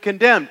he stood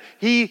condemned.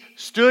 He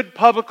stood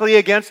publicly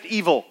against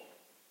evil.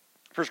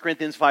 1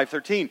 Corinthians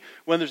 5:13,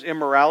 when there's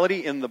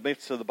immorality in the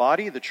midst of the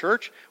body, the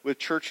church, with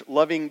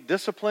church-loving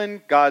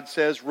discipline, God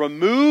says,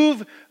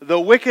 remove the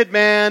wicked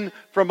man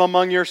from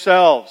among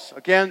yourselves.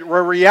 Again,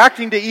 we're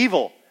reacting to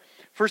evil.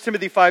 1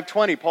 Timothy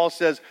 5:20, Paul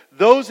says,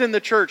 those in the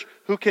church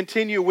who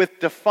continue with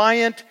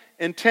defiant,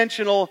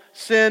 intentional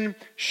sin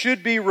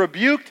should be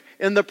rebuked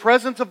in the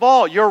presence of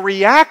all. You're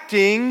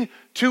reacting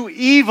to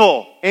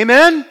evil.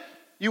 Amen?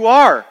 You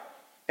are.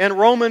 And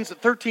Romans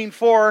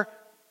 13:4,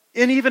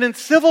 and even in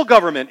civil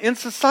government, in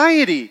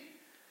society,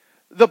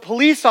 the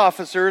police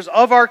officers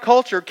of our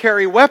culture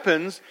carry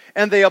weapons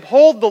and they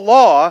uphold the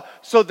law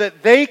so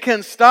that they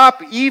can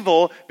stop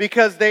evil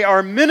because they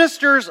are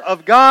ministers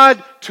of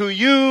God to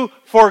you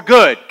for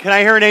good. Can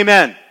I hear an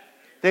amen?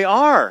 They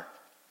are.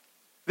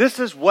 This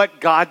is what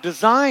God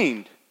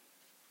designed.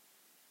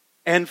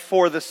 And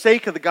for the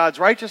sake of the God's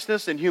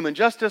righteousness and human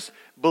justice,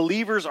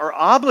 believers are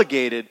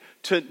obligated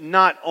to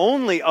not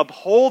only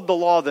uphold the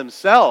law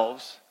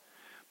themselves,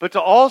 but to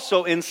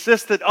also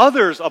insist that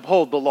others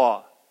uphold the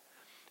law.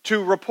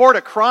 To report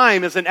a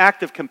crime is an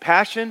act of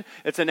compassion,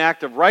 it's an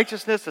act of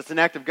righteousness, it's an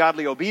act of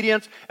godly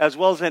obedience, as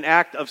well as an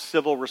act of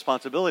civil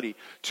responsibility.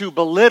 To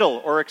belittle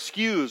or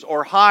excuse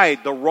or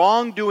hide the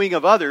wrongdoing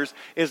of others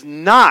is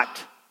not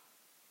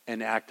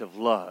an act of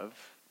love.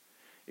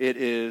 It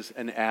is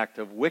an act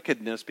of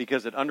wickedness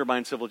because it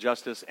undermines civil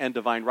justice and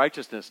divine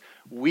righteousness.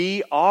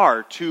 We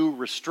are to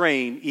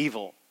restrain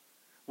evil.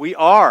 We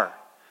are.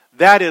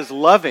 That is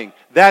loving.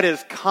 That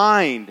is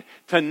kind.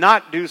 To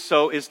not do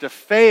so is to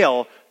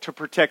fail to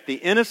protect the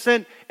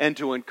innocent and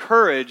to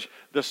encourage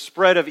the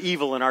spread of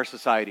evil in our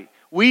society.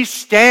 We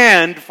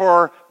stand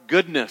for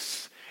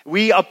goodness.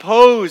 We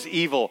oppose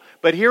evil.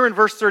 But here in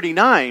verse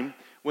 39,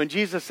 when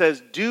Jesus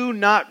says, do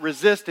not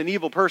resist an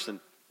evil person,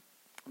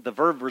 the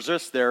verb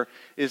resist there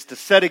is to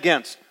set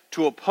against,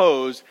 to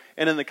oppose,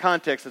 and in the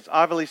context it's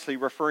obviously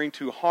referring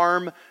to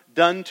harm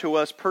done to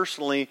us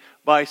personally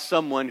by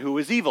someone who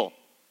is evil.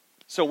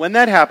 So when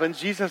that happens,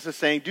 Jesus is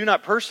saying, do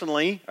not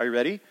personally, are you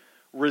ready?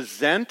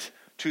 Resent,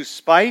 to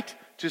spite,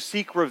 to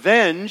seek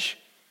revenge,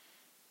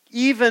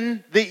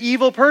 even the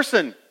evil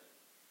person.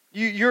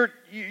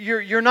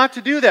 You're not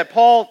to do that.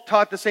 Paul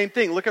taught the same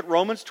thing. Look at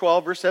Romans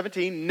 12, verse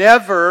 17.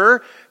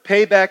 Never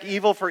pay back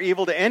evil for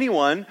evil to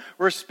anyone.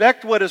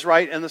 Respect what is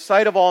right in the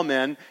sight of all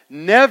men.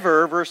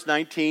 Never, verse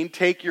 19,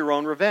 take your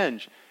own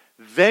revenge.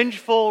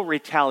 Vengeful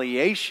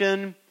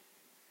retaliation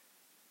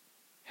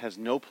has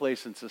no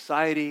place in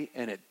society,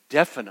 and it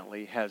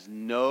definitely has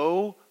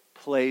no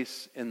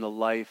place in the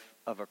life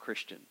of a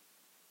Christian.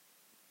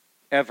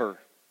 Ever.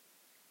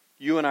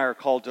 You and I are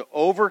called to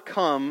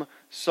overcome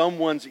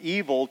someone's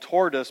evil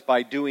toward us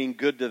by doing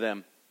good to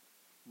them,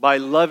 by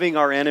loving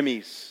our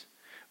enemies,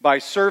 by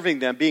serving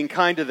them, being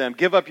kind to them.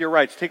 Give up your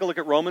rights. Take a look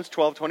at Romans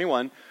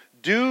 12:21.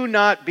 Do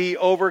not be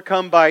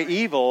overcome by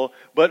evil,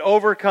 but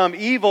overcome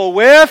evil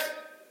with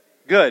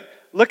good.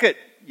 Look at,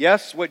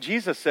 yes, what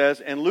Jesus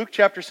says in Luke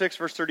chapter 6,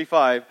 verse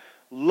 35.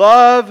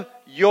 Love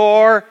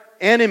your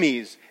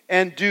enemies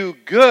and do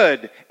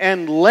good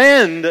and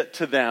lend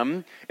to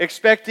them,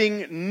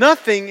 expecting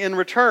nothing in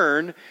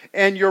return,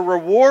 and your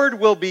reward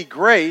will be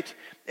great,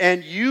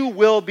 and you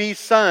will be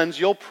sons.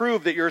 You'll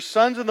prove that you're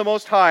sons of the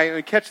Most High.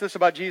 And catch this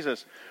about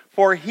Jesus.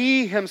 For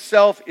he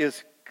himself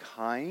is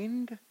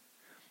kind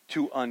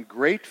to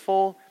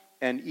ungrateful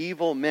and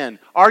evil men.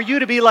 Are you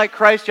to be like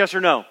Christ, yes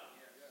or no? Yes.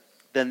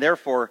 Then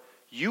therefore,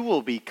 you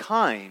will be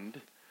kind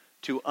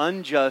to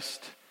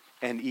unjust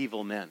and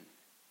evil men.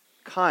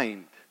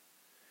 Kind.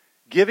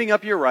 Giving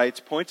up your rights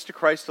points to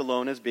Christ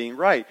alone as being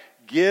right.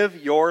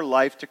 Give your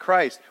life to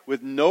Christ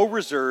with no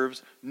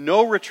reserves,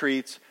 no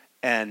retreats,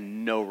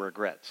 and no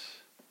regrets.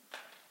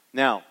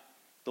 Now,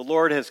 the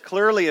Lord has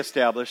clearly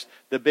established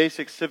the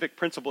basic civic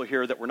principle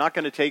here that we're not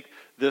going to take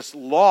this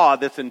law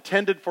that's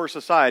intended for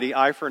society,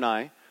 eye for an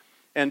eye,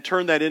 and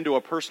turn that into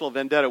a personal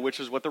vendetta, which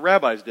is what the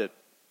rabbis did.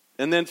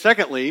 And then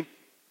secondly,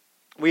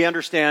 we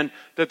understand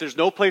that there's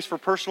no place for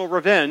personal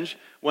revenge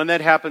when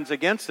that happens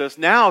against us.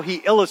 Now he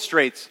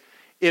illustrates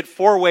it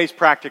 4 ways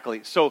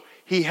practically. So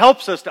he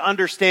helps us to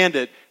understand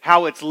it,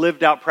 how it's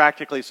lived out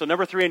practically. So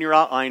number 3 in your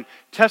outline,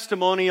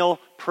 testimonial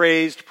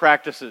praised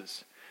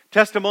practices.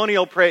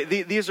 Testimonial praise,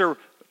 these are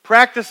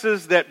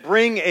practices that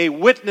bring a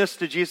witness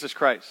to Jesus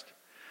Christ.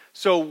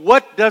 So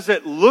what does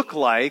it look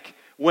like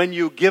when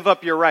you give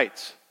up your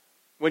rights?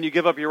 When you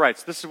give up your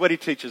rights. This is what he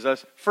teaches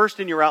us. First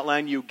in your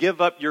outline, you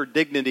give up your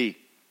dignity.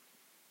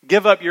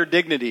 Give up your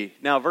dignity.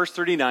 Now, verse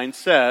 39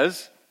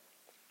 says,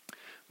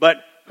 but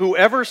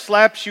whoever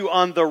slaps you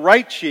on the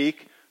right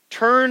cheek,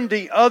 turn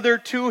the other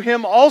to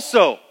him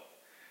also.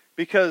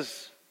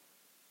 Because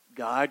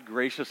God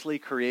graciously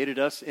created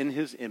us in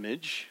his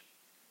image.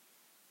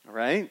 All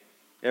right?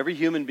 Every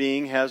human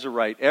being has a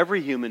right.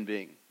 Every human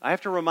being, I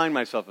have to remind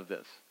myself of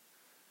this,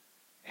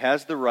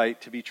 has the right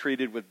to be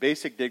treated with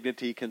basic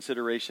dignity,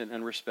 consideration,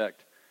 and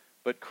respect.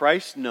 But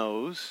Christ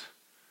knows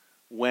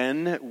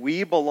when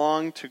we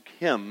belong to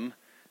him,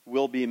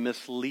 we'll be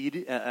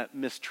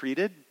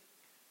mistreated,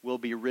 will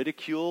be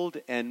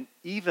ridiculed, and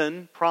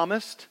even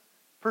promised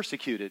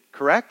persecuted.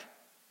 Correct?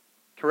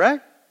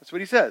 Correct? That's what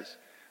he says.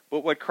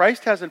 But what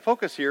Christ has in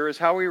focus here is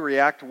how we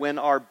react when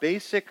our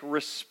basic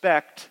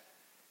respect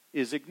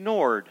is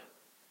ignored.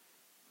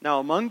 Now,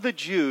 among the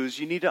Jews,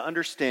 you need to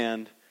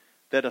understand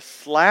that a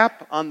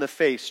slap on the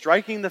face,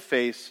 striking the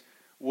face,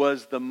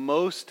 was the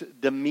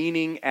most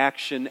demeaning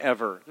action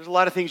ever. There's a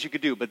lot of things you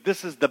could do, but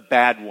this is the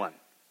bad one.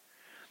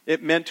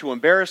 It meant to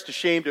embarrass, to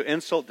shame, to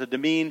insult, to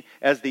demean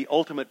as the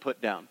ultimate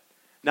put down.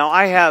 Now,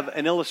 I have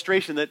an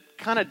illustration that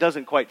kind of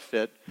doesn't quite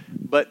fit,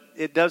 but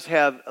it does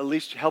have at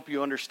least help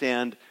you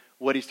understand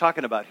what he's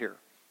talking about here.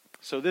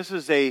 So this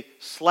is a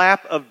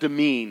slap of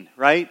demean,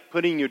 right?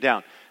 Putting you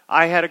down.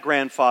 I had a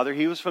grandfather.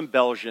 He was from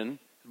Belgium,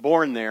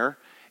 born there,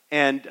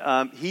 and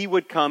he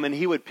would come and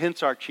he would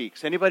pinch our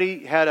cheeks.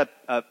 Anybody had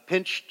a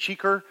pinch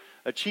cheeker,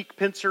 a cheek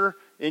pincer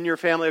in your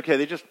family? Okay,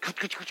 they just,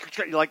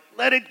 you're like,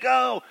 let it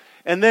go.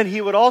 And then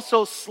he would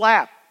also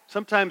slap,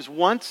 sometimes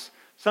once,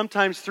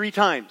 sometimes 3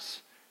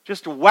 times,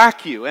 just to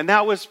whack you. And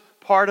that was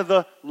part of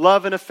the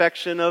love and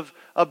affection of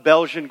a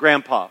Belgian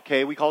grandpa.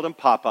 Okay, we called him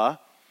Papa.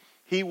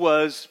 He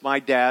was my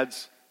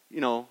dad's,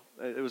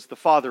 it was the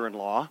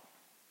father-in-law.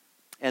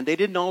 And they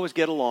didn't always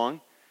get along.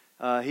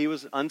 He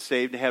was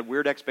unsaved and had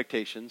weird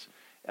expectations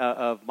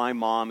of my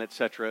mom,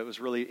 etc. It was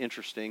really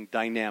interesting,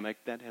 dynamic.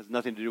 That has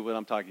nothing to do with what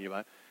I'm talking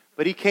about.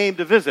 But he came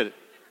to visit.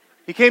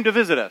 He came to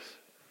visit us.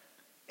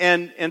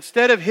 And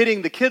instead of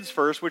hitting the kids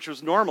first, which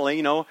was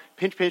normally,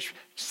 pinch, pinch,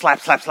 slap,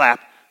 slap,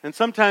 slap, and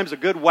sometimes a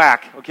good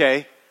whack,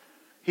 okay,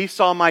 he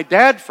saw my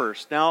dad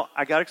first. Now,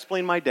 I got to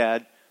explain my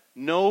dad.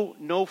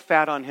 No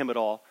fat on him at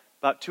all.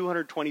 About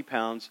 220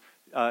 pounds.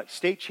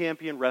 State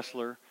champion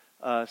wrestler.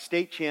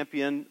 State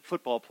champion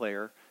football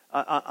player,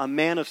 a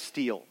man of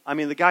steel. I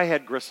mean, the guy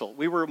had gristle.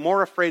 We were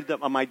more afraid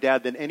of my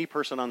dad than any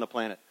person on the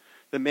planet.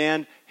 The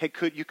man,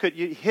 you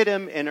hit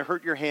him and it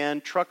hurt your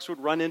hand. Trucks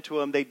would run into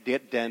him. They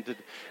dented.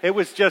 It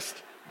was just,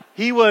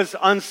 he was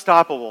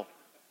unstoppable.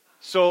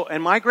 So,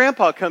 and my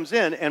grandpa comes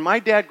in and my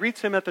dad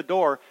greets him at the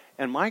door.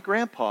 And my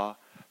grandpa,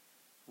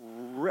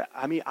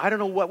 I don't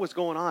know what was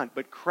going on,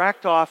 but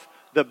cracked off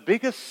the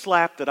biggest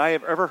slap that I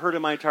have ever heard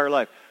in my entire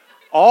life.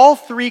 All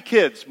 3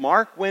 kids,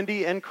 Mark,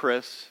 Wendy, and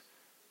Chris,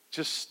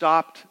 just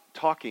stopped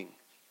talking.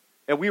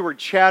 And we were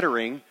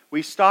chattering.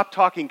 We stopped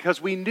talking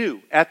because we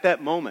knew at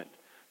that moment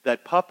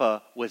that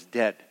Papa was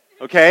dead.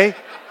 Okay?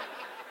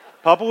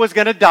 Papa was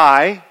going to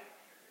die.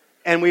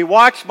 And we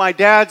watched my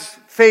dad's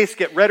face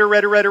get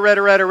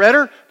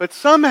redder. But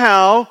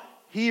somehow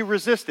he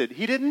resisted.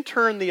 He didn't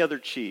turn the other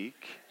cheek.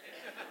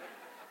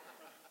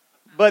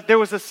 But there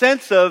was a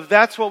sense of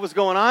that's what was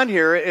going on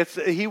here.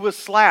 He was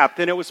slapped,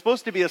 and it was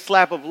supposed to be a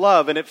slap of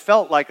love, and it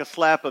felt like a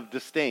slap of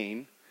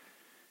disdain.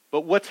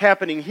 But what's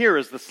happening here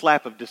is the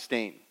slap of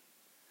disdain.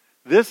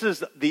 This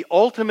is the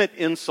ultimate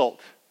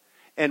insult.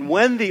 And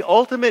when the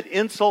ultimate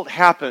insult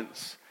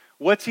happens,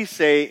 What's he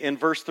say in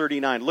verse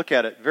 39? Look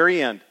at it,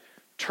 very end.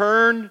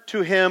 Turn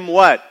to him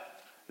what?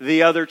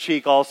 The other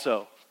cheek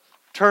also.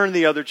 Turn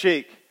the other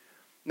cheek.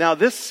 Now,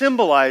 this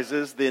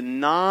symbolizes the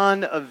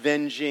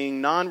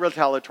non-avenging,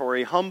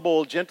 non-retaliatory,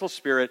 humble, gentle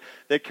spirit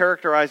that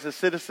characterizes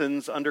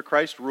citizens under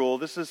Christ's rule.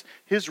 This is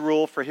his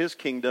rule for his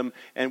kingdom,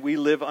 and we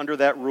live under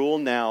that rule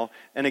now.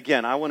 And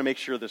again, I want to make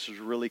sure this is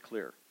really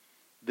clear.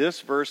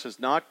 This verse is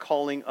not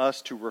calling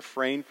us to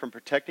refrain from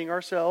protecting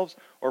ourselves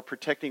or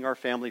protecting our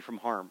family from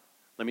harm.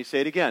 Let me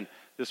say it again.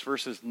 This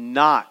verse is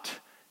not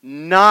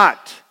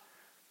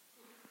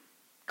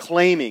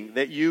claiming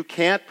that you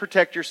can't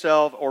protect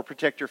yourself or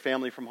protect your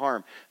family from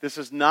harm. This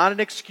is not an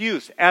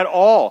excuse at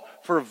all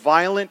for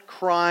violent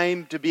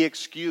crime to be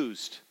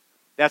excused.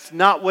 That's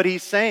not what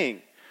he's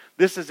saying.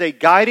 This is a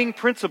guiding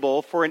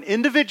principle for an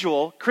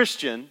individual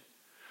Christian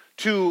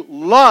to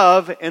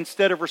love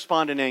instead of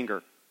respond in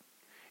anger.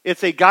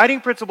 It's a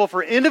guiding principle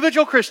for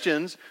individual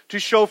Christians to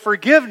show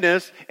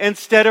forgiveness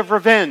instead of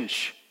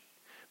revenge.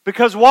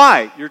 Because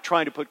why? You're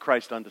trying to put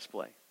Christ on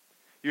display.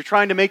 You're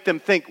trying to make them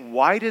think,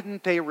 why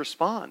didn't they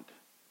respond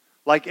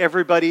like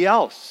everybody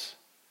else?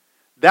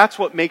 That's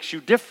what makes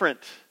you different.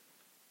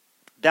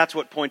 That's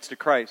what points to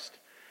Christ.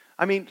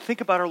 I mean,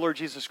 think about our Lord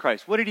Jesus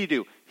Christ. What did he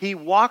do? He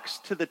walks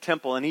to the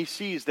temple and he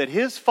sees that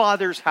his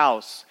Father's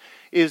house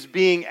is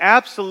being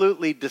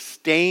absolutely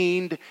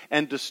disdained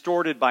and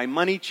distorted by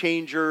money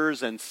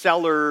changers and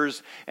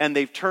sellers, and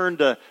they've turned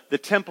the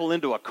temple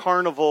into a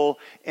carnival,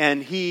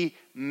 and he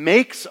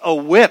makes a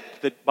whip,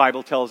 the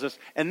Bible tells us,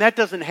 and that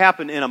doesn't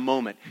happen in a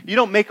moment. You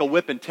don't make a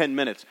whip in 10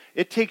 minutes.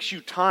 It takes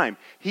you time.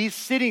 He's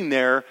sitting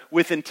there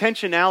with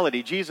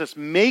intentionality, Jesus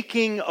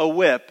making a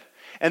whip,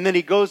 and then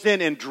he goes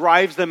in and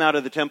drives them out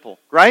of the temple,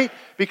 right?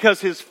 Because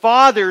his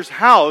Father's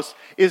house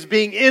is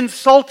being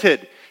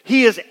insulted.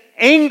 He is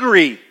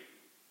angry.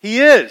 He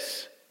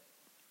is.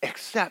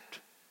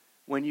 Except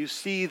when you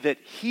see that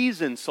he's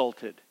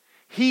insulted,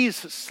 he's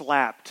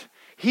slapped,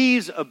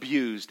 he's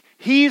abused,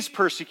 he's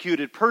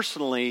persecuted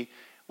personally,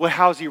 well,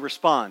 how does he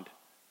respond?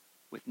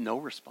 With no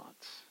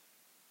response.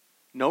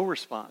 No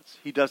response.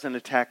 He doesn't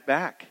attack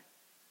back.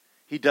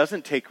 He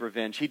doesn't take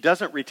revenge. He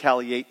doesn't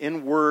retaliate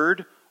in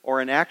word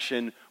or in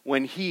action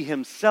when he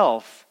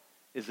himself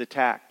is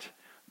attacked.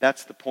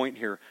 That's the point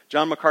here.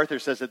 John MacArthur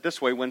says it this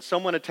way: when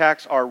someone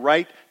attacks our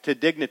right to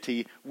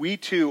dignity, we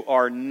too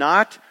are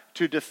not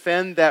to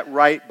defend that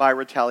right by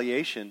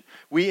retaliation.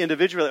 We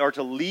individually are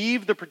to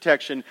leave the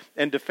protection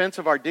and defense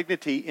of our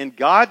dignity in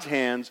God's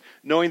hands,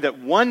 knowing that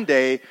one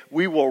day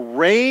we will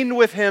reign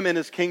with him in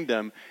his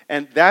kingdom,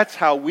 and that's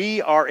how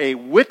we are a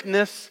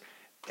witness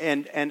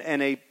and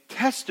a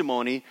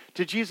testimony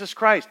to Jesus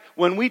Christ.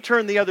 When we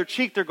turn the other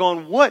cheek, they're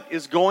going, what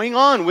is going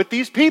on with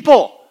these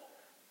people?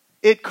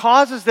 It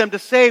causes them to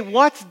say,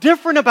 what's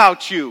different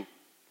about you?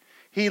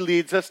 He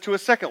leads us to a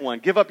second one.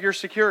 Give up your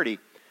security.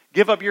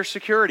 Give up your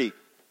security.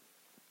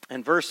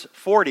 In verse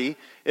 40,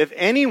 if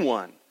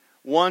anyone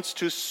wants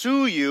to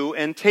sue you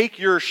and take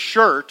your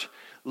shirt,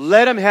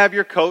 let him have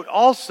your coat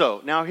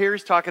also. Now here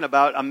he's talking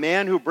about a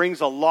man who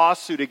brings a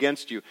lawsuit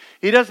against you.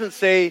 He doesn't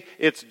say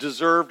it's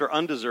deserved or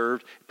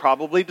undeserved,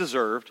 probably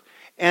deserved.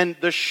 And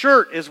the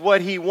shirt is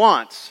what he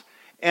wants.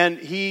 And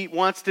he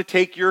wants to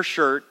take your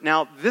shirt.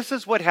 Now, this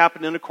is what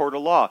happened in a court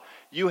of law.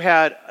 You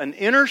had an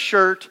inner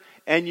shirt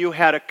and you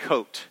had a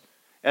coat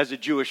as a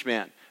Jewish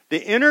man.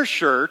 The inner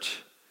shirt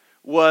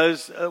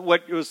was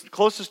what was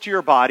closest to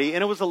your body,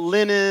 and it was a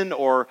linen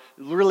or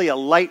really a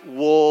light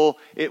wool.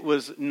 It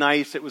was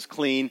nice, it was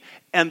clean.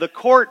 And the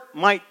court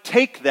might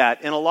take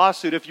that in a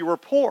lawsuit if you were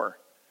poor.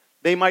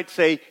 They might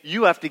say,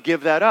 you have to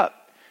give that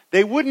up.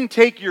 They wouldn't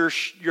take your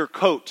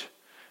coat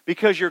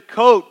because your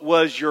coat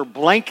was your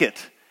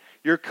blanket.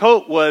 Your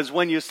coat was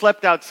when you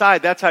slept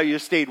outside, that's how you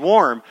stayed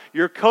warm.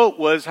 Your coat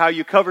was how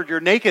you covered your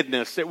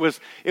nakedness. It was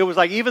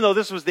like, even though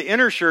this was the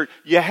inner shirt,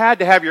 you had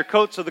to have your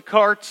coat, so the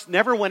courts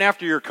never went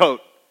after your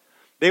coat.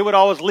 They would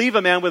always leave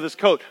a man with his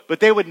coat,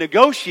 but they would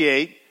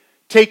negotiate,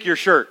 take your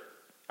shirt.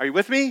 Are you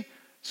with me?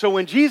 So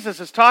when Jesus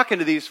is talking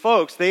to these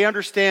folks, they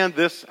understand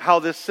this, how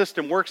this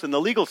system works in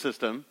the legal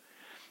system.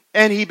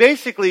 And he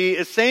basically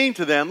is saying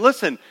to them,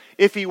 listen,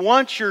 if he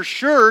wants your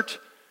shirt,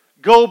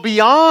 go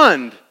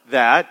beyond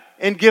that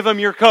and give him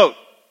your coat,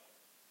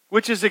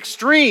 which is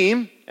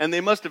extreme, and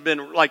they must have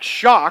been like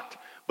shocked.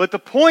 But the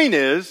point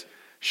is,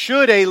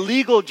 should a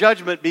legal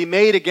judgment be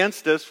made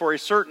against us for a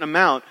certain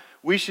amount,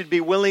 we should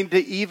be willing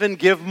to even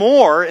give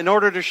more in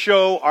order to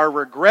show our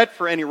regret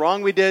for any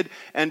wrong we did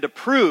and to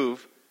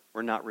prove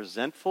we're not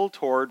resentful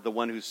toward the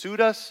one who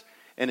sued us.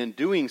 And in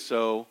doing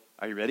so,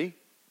 are you ready?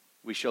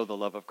 We show the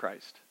love of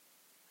Christ.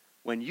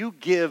 When you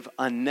give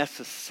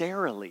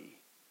unnecessarily,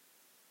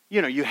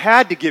 you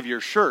had to give your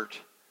shirt,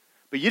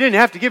 but you didn't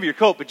have to give your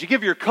coat, but you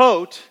give your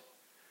coat,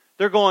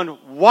 they're going,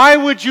 why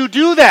would you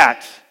do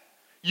that?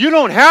 You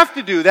don't have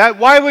to do that.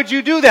 Why would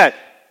you do that?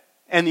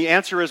 And the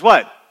answer is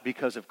what?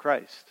 Because of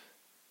Christ.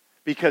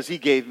 Because he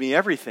gave me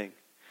everything.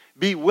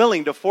 Be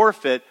willing to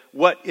forfeit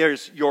what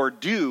is your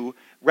due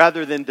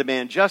Rather than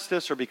demand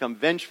justice or become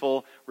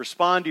vengeful,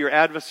 respond to your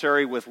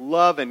adversary with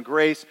love and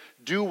grace.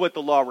 Do what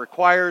the law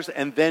requires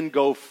and then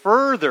go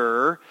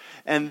further.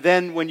 And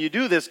then when you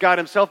do this, God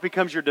himself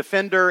becomes your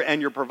defender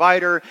and your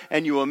provider,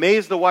 and you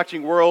amaze the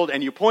watching world,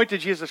 and you point to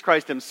Jesus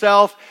Christ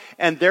himself,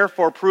 and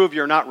therefore prove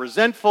you're not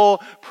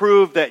resentful,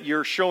 prove that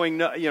you're showing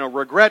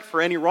regret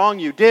for any wrong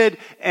you did,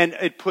 and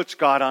it puts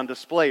God on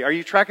display. Are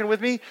you tracking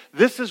with me?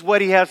 This is what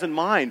he has in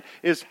mind,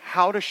 is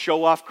how to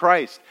show off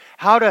Christ,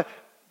 how to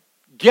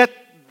get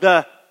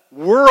the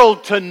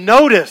world to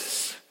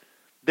notice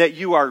that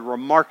you are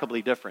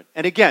remarkably different.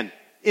 And again,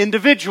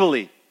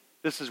 individually,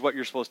 this is what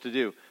you're supposed to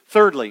do.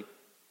 Thirdly,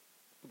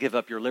 give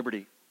up your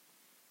liberty.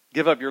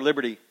 Give up your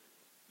liberty.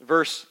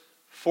 Verse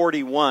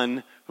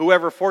 41,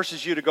 whoever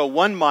forces you to go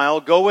 1 mile,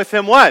 go with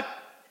him what?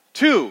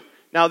 2.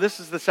 Now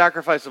this is the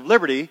sacrifice of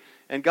liberty,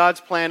 and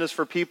God's plan is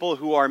for people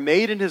who are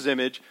made in his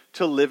image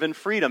to live in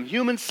freedom.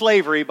 Human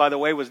slavery, by the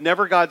way, was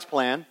never God's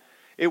plan.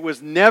 It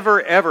was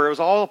never, ever, it was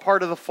all a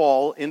part of the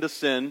fall into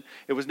sin.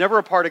 It was never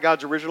a part of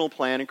God's original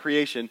plan in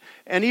creation.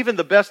 And even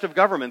the best of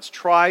governments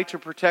try to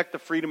protect the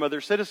freedom of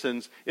their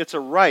citizens. It's a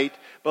right,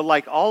 but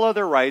like all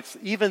other rights,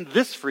 even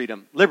this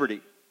freedom, liberty,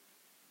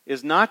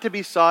 is not to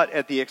be sought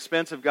at the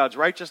expense of God's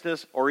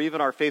righteousness or even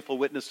our faithful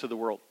witness to the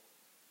world.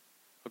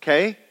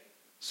 Okay?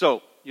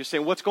 So, you're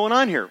saying, what's going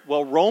on here?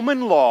 Well,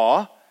 Roman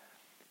law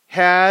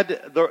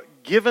had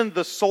given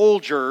the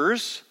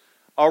soldiers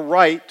a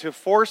right to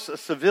force a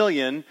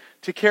civilian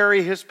to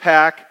carry his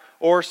pack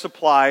or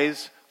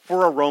supplies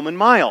for a Roman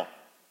mile.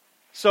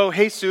 So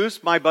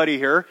Jesus, my buddy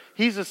here,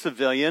 he's a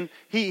civilian.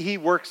 He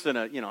works in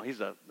he's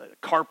a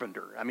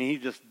carpenter. I mean, he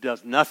just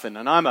does nothing.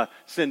 And I'm a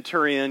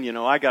centurion,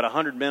 I got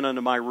 100 men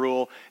under my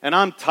rule, and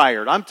I'm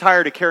tired. I'm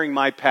tired of carrying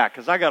my pack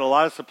because I got a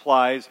lot of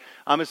supplies.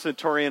 I'm a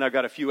centurion. I've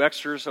got a few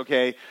extras,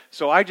 okay?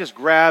 So I just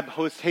grab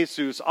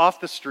Jesus off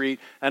the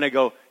street, and I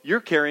go, you're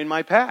carrying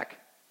my pack.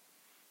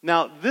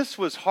 Now, this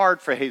was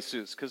hard for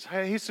Jesus, because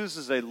Jesus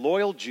is a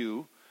loyal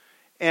Jew,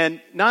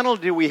 and not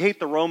only do we hate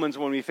the Romans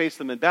when we face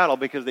them in battle,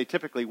 because they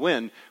typically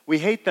win, we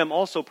hate them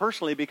also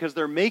personally because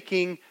they're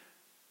making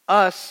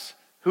us,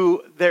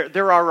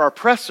 they're our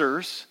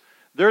oppressors,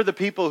 they're the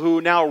people who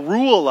now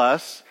rule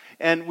us,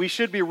 and we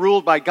should be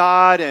ruled by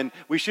God, and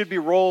we should be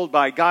ruled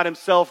by God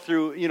himself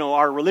through,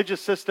 our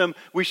religious system.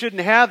 We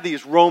shouldn't have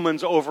these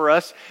Romans over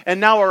us, and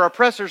now our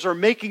oppressors are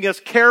making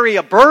us carry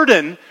a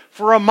burden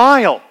for a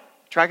mile.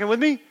 Tracking with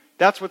me?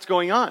 That's what's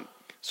going on.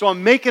 So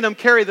I'm making them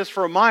carry this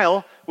for a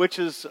mile, which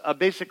is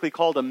basically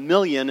called a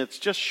million. It's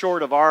just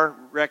short of our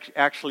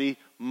actually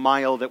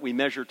mile that we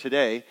measure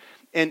today.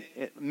 And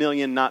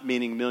million not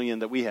meaning million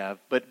that we have,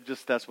 but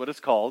just that's what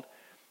it's called.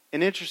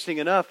 And interesting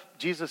enough,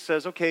 Jesus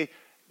says, okay,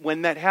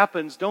 when that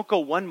happens, don't go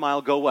 1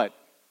 mile, go what?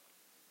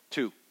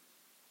 2.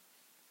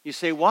 You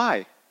say,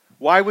 why?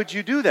 Why would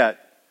you do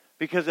that?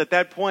 Because at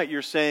that point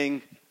you're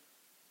saying,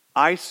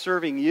 I'm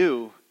serving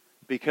you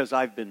because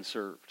I've been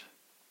served.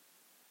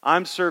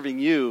 I'm serving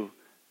you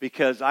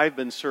because I've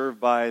been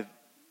served by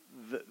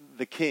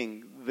the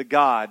King, the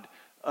God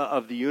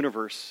of the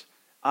universe.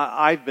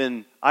 I've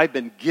been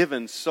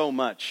given so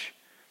much.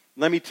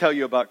 Let me tell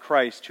you about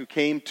Christ, who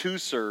came to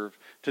serve,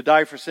 to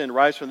die for sin,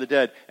 rise from the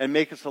dead, and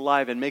make us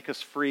alive and make us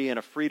free in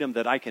a freedom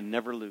that I can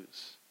never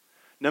lose.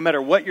 No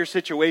matter what your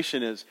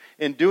situation is,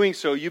 in doing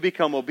so, you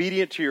become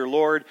obedient to your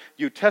Lord.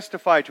 You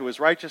testify to his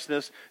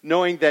righteousness,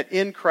 knowing that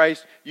in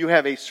Christ you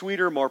have a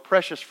sweeter, more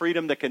precious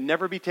freedom that can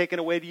never be taken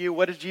away to you.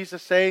 What does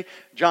Jesus say?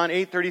 John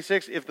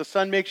 8:36, if the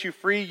Son makes you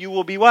free, you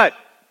will be what?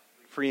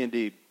 Free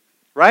indeed.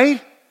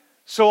 Right?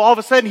 So all of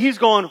a sudden he's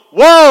going,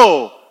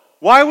 whoa,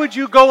 why would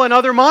you go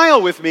another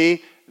mile with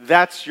me?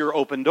 That's your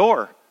open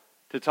door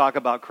to talk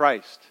about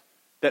Christ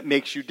that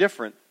makes you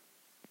different.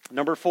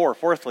 Number 4,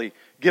 fourthly,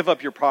 give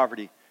up your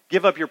poverty.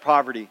 Give up your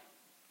poverty.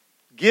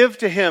 Give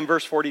to him,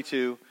 verse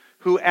 42,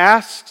 who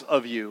asks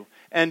of you,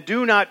 and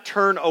do not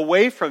turn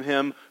away from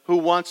him who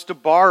wants to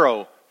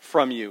borrow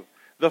from you.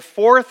 The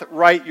fourth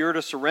right you're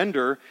to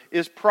surrender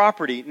is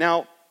property.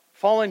 Now,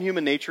 fallen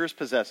human nature is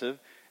possessive,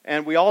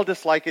 and we all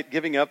dislike it,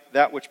 giving up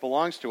that which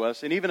belongs to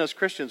us. And even as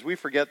Christians, we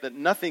forget that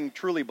nothing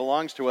truly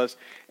belongs to us,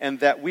 and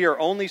that we are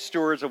only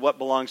stewards of what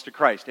belongs to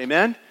Christ.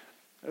 Amen?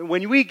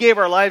 When we gave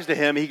our lives to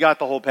him, he got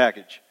the whole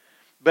package.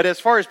 But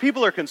as far as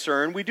people are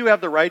concerned, we do have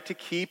the right to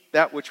keep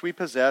that which we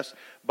possess.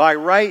 By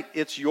right,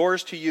 it's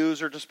yours to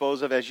use or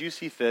dispose of as you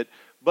see fit.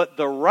 But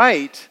the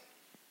right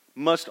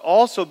must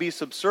also be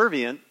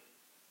subservient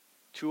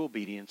to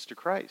obedience to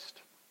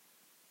Christ.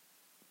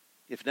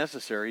 If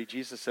necessary,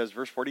 Jesus says,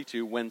 verse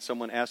 42, when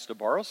someone asks to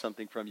borrow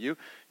something from you,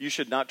 you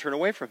should not turn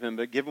away from him,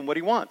 but give him what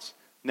he wants.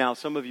 Now,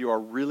 some of you are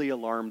really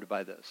alarmed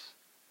by this,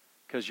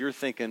 because you're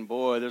thinking,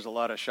 boy, there's a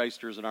lot of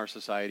shysters in our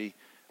society.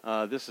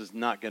 This is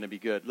not going to be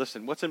good.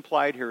 Listen, what's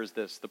implied here is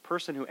this. The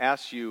person who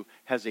asks you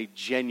has a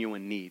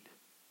genuine need.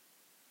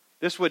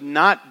 This would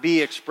not be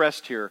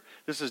expressed here.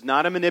 This is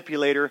not a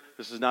manipulator.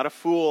 This is not a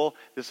fool.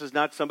 This is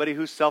not somebody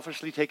who's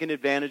selfishly taken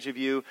advantage of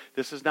you.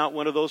 This is not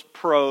one of those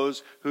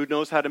pros who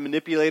knows how to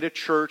manipulate a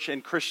church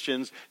and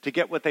Christians to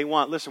get what they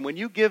want. Listen, when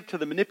you give to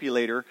the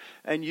manipulator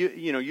and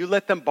you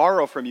let them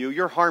borrow from you,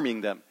 you're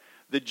harming them.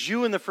 The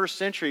Jew in the first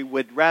century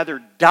would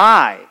rather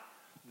die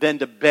than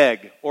to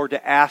beg or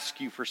to ask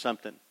you for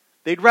something.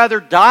 They'd rather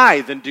die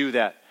than do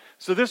that.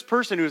 So this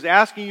person who's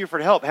asking you for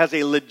help has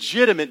a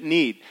legitimate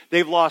need.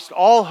 They've lost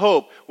all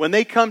hope. When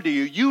they come to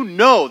you, you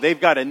know they've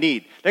got a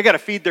need. They've got to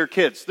feed their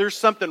kids. There's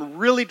something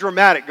really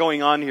dramatic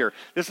going on here.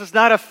 This is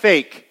not a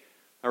fake,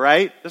 all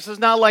right? This is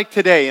not like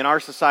today in our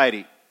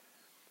society.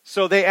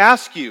 So they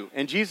ask you,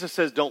 and Jesus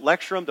says, don't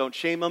lecture them, don't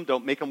shame them,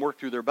 don't make them work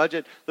through their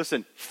budget.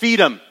 Listen, feed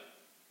them.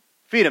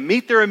 Feed them.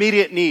 Meet their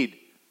immediate need.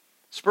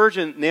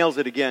 Spurgeon nails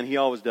it again. He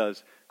always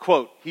does.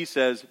 Quote, he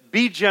says,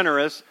 be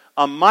generous.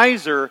 A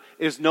miser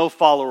is no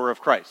follower of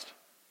Christ.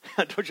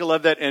 Don't you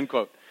love that? End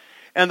quote.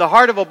 And the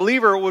heart of a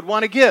believer would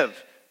want to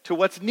give to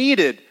what's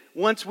needed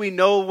once we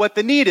know what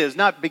the need is,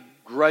 not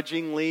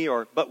begrudgingly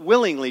but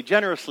willingly,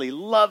 generously,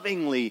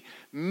 lovingly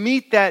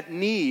meet that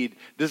need.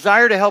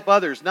 Desire to help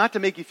others, not to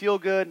make you feel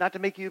good, not to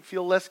make you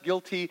feel less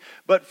guilty,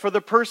 but for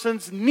the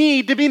person's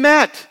need to be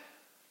met.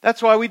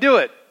 That's why we do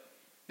it.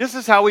 This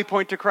is how we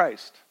point to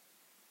Christ.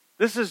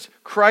 This is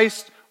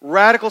Christ's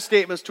radical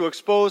statements to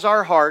expose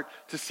our heart,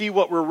 to see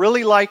what we're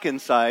really like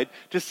inside,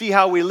 to see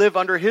how we live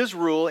under His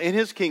rule in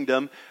His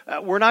kingdom.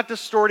 We're not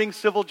distorting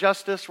civil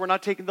justice. We're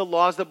not taking the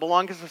laws that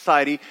belong to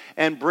society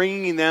and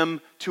bringing them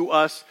to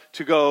us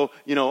to go,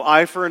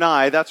 eye for an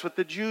eye. That's what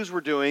the Jews were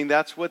doing.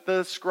 That's what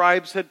the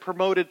scribes had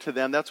promoted to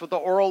them. That's what the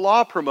oral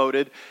law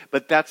promoted.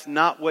 But that's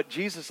not what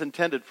Jesus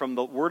intended from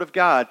the Word of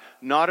God.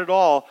 Not at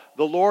all.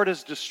 The Lord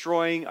is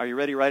destroying, are you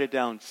ready? Write it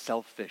down,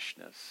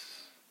 selfishness.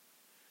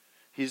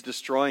 He's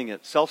destroying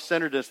it.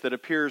 Self-centeredness that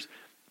appears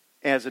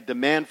as a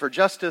demand for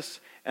justice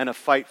and a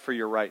fight for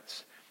your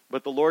rights.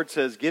 But the Lord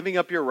says giving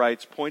up your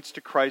rights points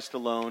to Christ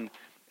alone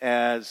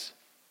as,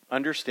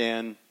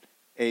 understand,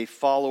 a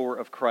follower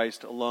of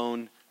Christ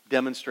alone,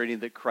 demonstrating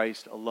that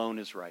Christ alone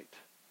is right.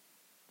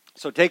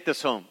 So take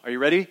this home. Are you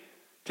ready?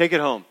 Take it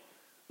home.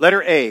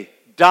 Letter A,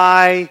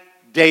 die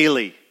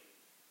daily.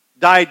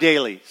 Die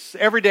daily.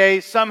 Every day,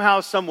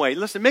 somehow, some way.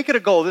 Listen, make it a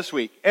goal this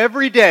week.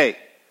 Every day.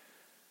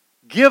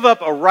 Give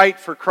up a right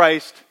for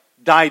Christ,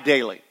 die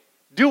daily.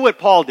 Do what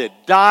Paul did.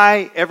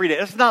 Die every day.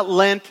 This is not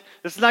Lent.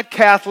 This is not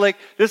Catholic.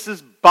 This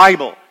is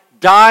Bible.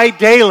 Die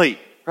daily,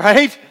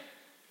 right?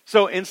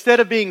 So instead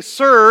of being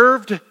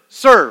served,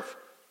 serve.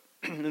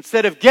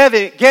 Instead of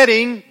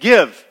getting,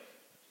 give.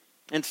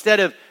 Instead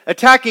of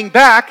attacking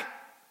back,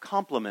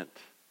 compliment.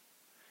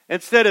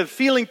 Instead of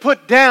feeling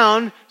put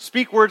down,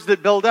 speak words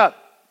that build up.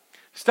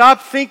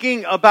 Stop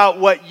thinking about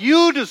what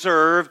you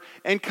deserve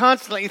and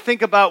constantly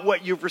think about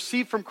what you've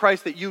received from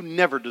Christ that you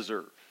never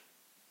deserve.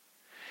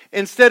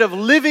 Instead of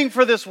living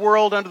for this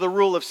world under the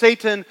rule of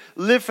Satan,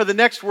 live for the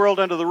next world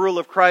under the rule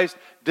of Christ.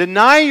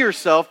 Deny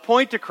yourself,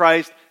 point to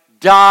Christ,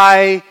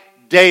 die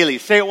daily.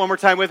 Say it one more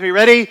time with me.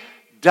 Ready?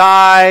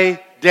 Die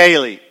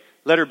daily.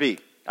 Letter B.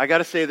 I got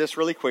to say this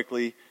really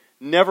quickly.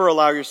 Never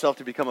allow yourself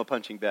to become a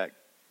punching bag.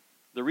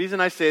 The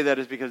reason I say that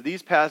is because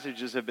these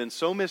passages have been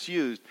so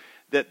misused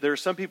that there are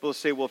some people who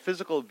say, well,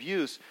 physical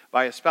abuse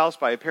by a spouse,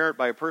 by a parent,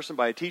 by a person,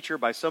 by a teacher,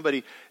 by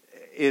somebody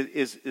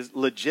is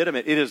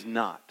legitimate. It is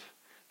not.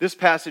 This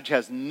passage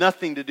has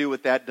nothing to do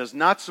with that, does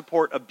not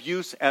support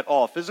abuse at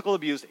all. Physical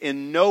abuse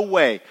in no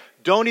way.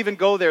 Don't even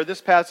go there.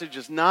 This passage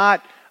is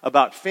not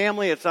about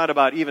family. It's not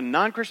about even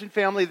non-Christian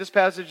family. This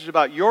passage is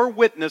about your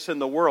witness in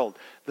the world.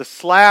 The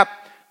slap,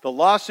 the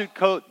lawsuit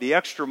coat, the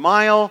extra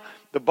mile,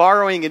 the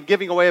borrowing and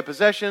giving away of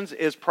possessions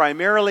is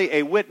primarily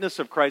a witness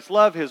of Christ's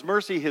love, His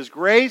mercy, His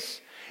grace,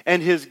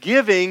 and His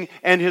giving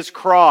and His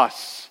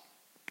cross.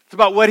 It's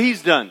about what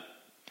He's done.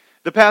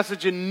 The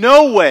passage in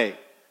no way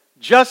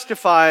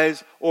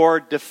justifies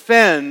or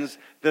defends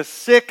the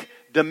sick,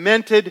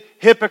 demented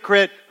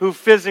hypocrite who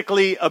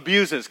physically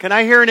abuses. Can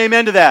I hear an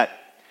amen to that?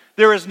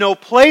 There is no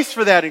place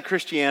for that in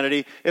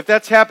Christianity. If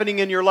that's happening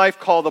in your life,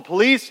 call the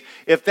police.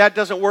 If that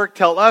doesn't work,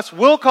 tell us.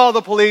 We'll call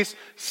the police.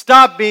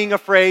 Stop being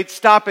afraid.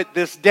 Stop it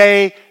this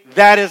day.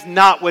 That is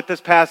not what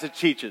this passage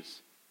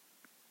teaches.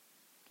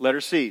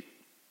 Letter C.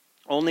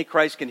 Only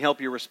Christ can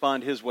help you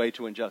respond His way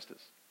to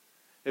injustice.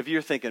 If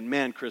you're thinking,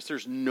 man, Chris,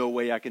 there's no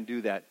way I can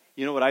do that.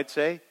 You know what I'd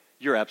say?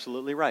 You're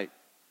absolutely right.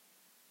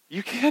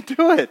 You can't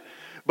do it.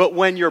 But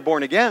when you're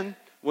born again,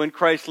 when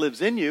Christ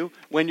lives in you,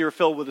 when you're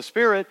filled with the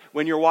Spirit,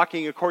 when you're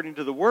walking according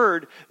to the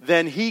Word,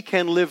 then He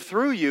can live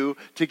through you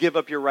to give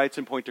up your rights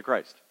and point to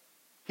Christ.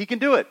 He can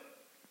do it.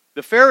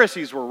 The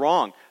Pharisees were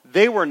wrong.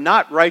 They were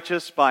not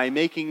righteous by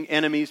making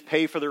enemies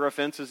pay for their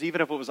offenses,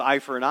 even if it was eye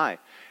for an eye.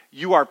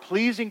 You are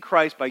pleasing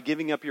Christ by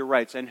giving up your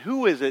rights. And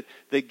who is it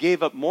that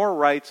gave up more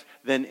rights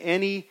than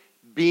any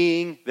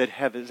being that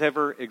has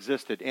ever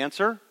existed?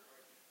 Answer?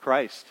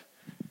 Christ.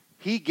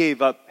 He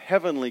gave up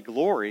heavenly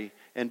glory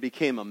and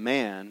became a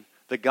man.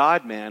 The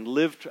God-man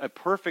lived a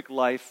perfect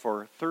life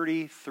for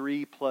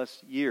 33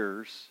 plus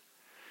years,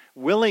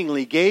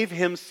 willingly gave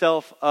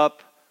himself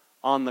up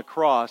on the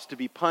cross to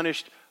be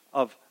punished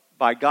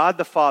by God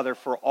the Father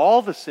for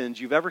all the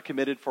sins you've ever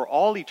committed for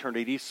all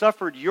eternity. He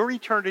suffered your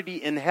eternity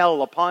in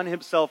hell upon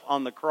himself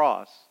on the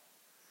cross.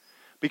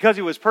 Because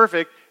he was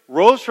perfect,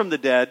 rose from the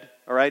dead,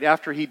 all right,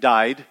 after he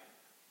died,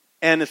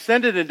 and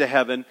ascended into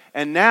heaven.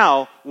 And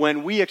now,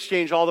 when we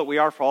exchange all that we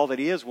are for all that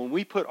he is, when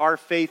we put our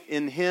faith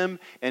in him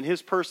and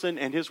his person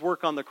and his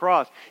work on the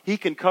cross, he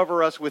can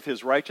cover us with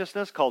his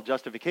righteousness, called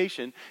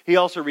justification. He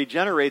also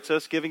regenerates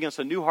us, giving us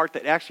a new heart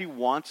that actually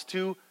wants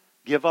to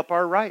give up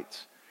our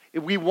rights.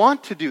 We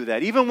want to do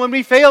that. Even when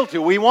we fail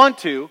to, we want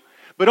to.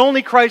 But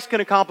only Christ can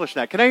accomplish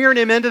that. Can I hear an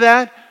amen to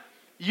that?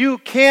 You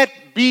can't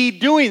be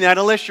doing that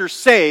unless you're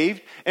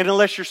saved and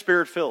unless you're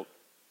Spirit-filled.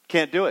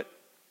 Can't do it.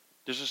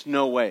 There's just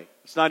no way.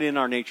 It's not in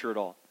our nature at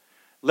all.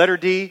 Letter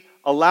D,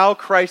 allow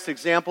Christ's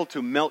example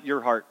to melt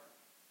your heart.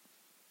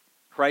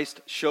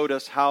 Christ showed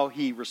us how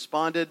he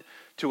responded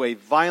to a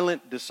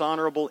violent,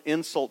 dishonorable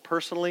insult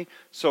personally.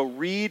 So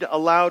read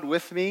aloud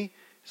with me,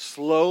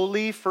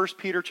 slowly, 1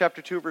 Peter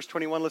chapter 2, verse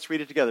 21. Let's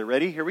read it together.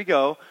 Ready? Here we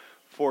go.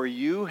 For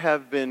you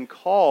have been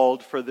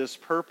called for this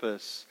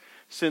purpose,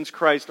 since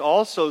Christ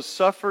also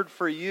suffered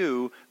for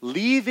you,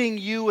 leaving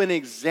you an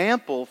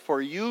example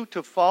for you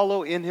to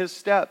follow in his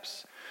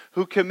steps,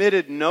 who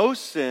committed no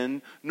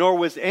sin, nor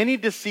was any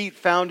deceit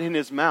found in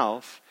his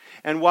mouth.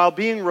 And while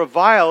being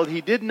reviled, he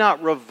did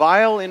not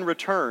revile in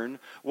return.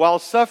 While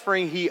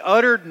suffering, he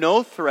uttered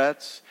no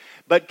threats,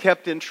 but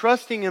kept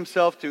entrusting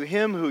himself to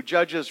him who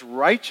judges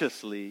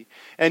righteously.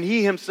 And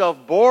he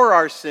himself bore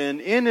our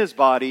sin in his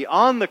body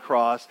on the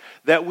cross,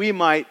 that we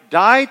might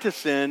die to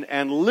sin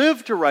and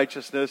live to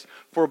righteousness,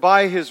 for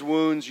by his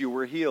wounds you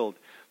were healed.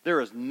 There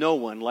is no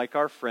one like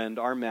our friend,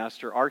 our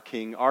master, our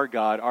king, our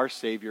God, our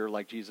Savior,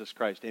 like Jesus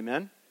Christ.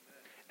 Amen?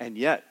 And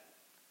yet,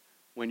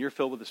 when you're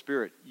filled with the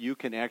Spirit, you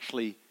can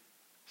actually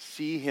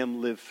see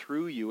him live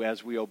through you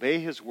as we obey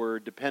his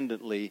word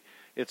dependently.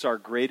 It's our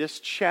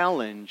greatest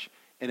challenge,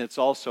 and it's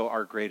also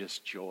our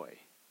greatest joy.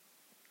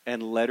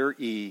 And letter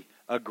E,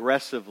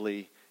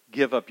 aggressively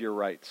give up your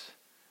rights.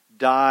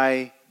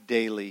 Die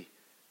daily.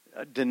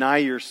 Deny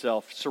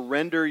yourself,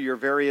 surrender your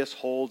various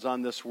holds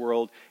on this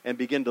world, and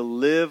begin to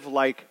live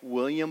like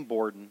William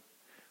Borden,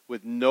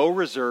 with no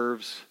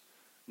reserves,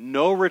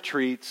 no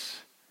retreats,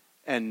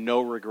 and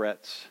no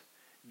regrets.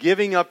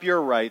 Giving up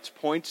your rights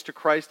points to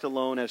Christ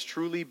alone as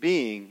truly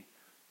being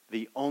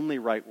the only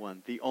right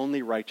one, the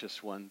only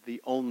righteous one,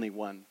 the only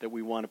one that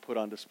we want to put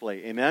on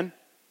display. Amen?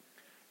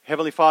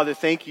 Heavenly Father,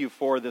 thank you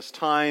for this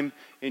time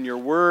in your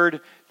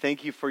word.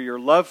 Thank you for your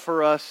love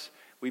for us.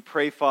 We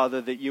pray,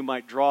 Father, that you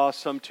might draw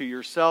some to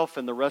yourself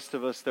and the rest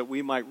of us, that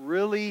we might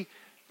really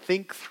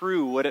think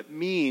through what it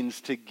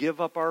means to give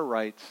up our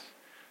rights,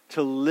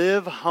 to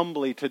live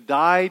humbly, to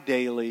die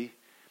daily.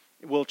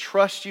 We'll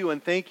trust you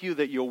and thank you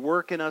that you'll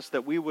work in us,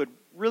 that we would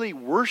really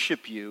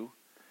worship you,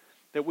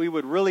 that we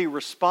would really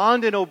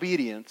respond in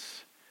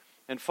obedience,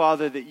 and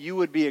Father, that you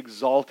would be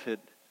exalted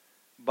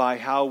by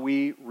how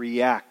we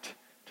react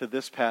to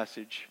this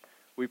passage.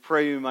 We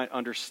pray you might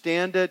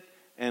understand it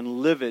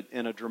and live it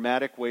in a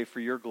dramatic way for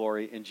your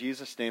glory. In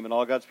Jesus' name, and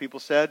all God's people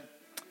said,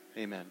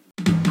 amen.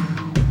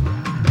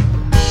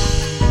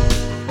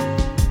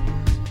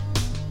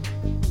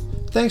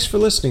 Thanks for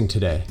listening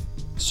today.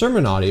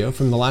 Sermon audio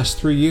from the last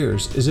 3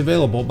 years is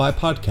available by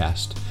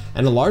podcast,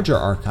 and a larger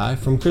archive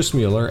from Chris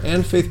Mueller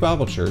and Faith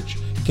Bible Church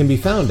can be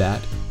found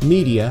at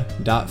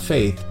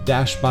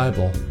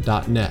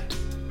media.faith-bible.net.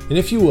 And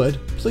if you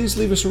would, please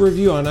leave us a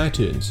review on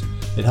iTunes.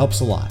 It helps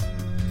a lot.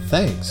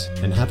 Thanks,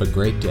 and have a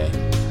great day.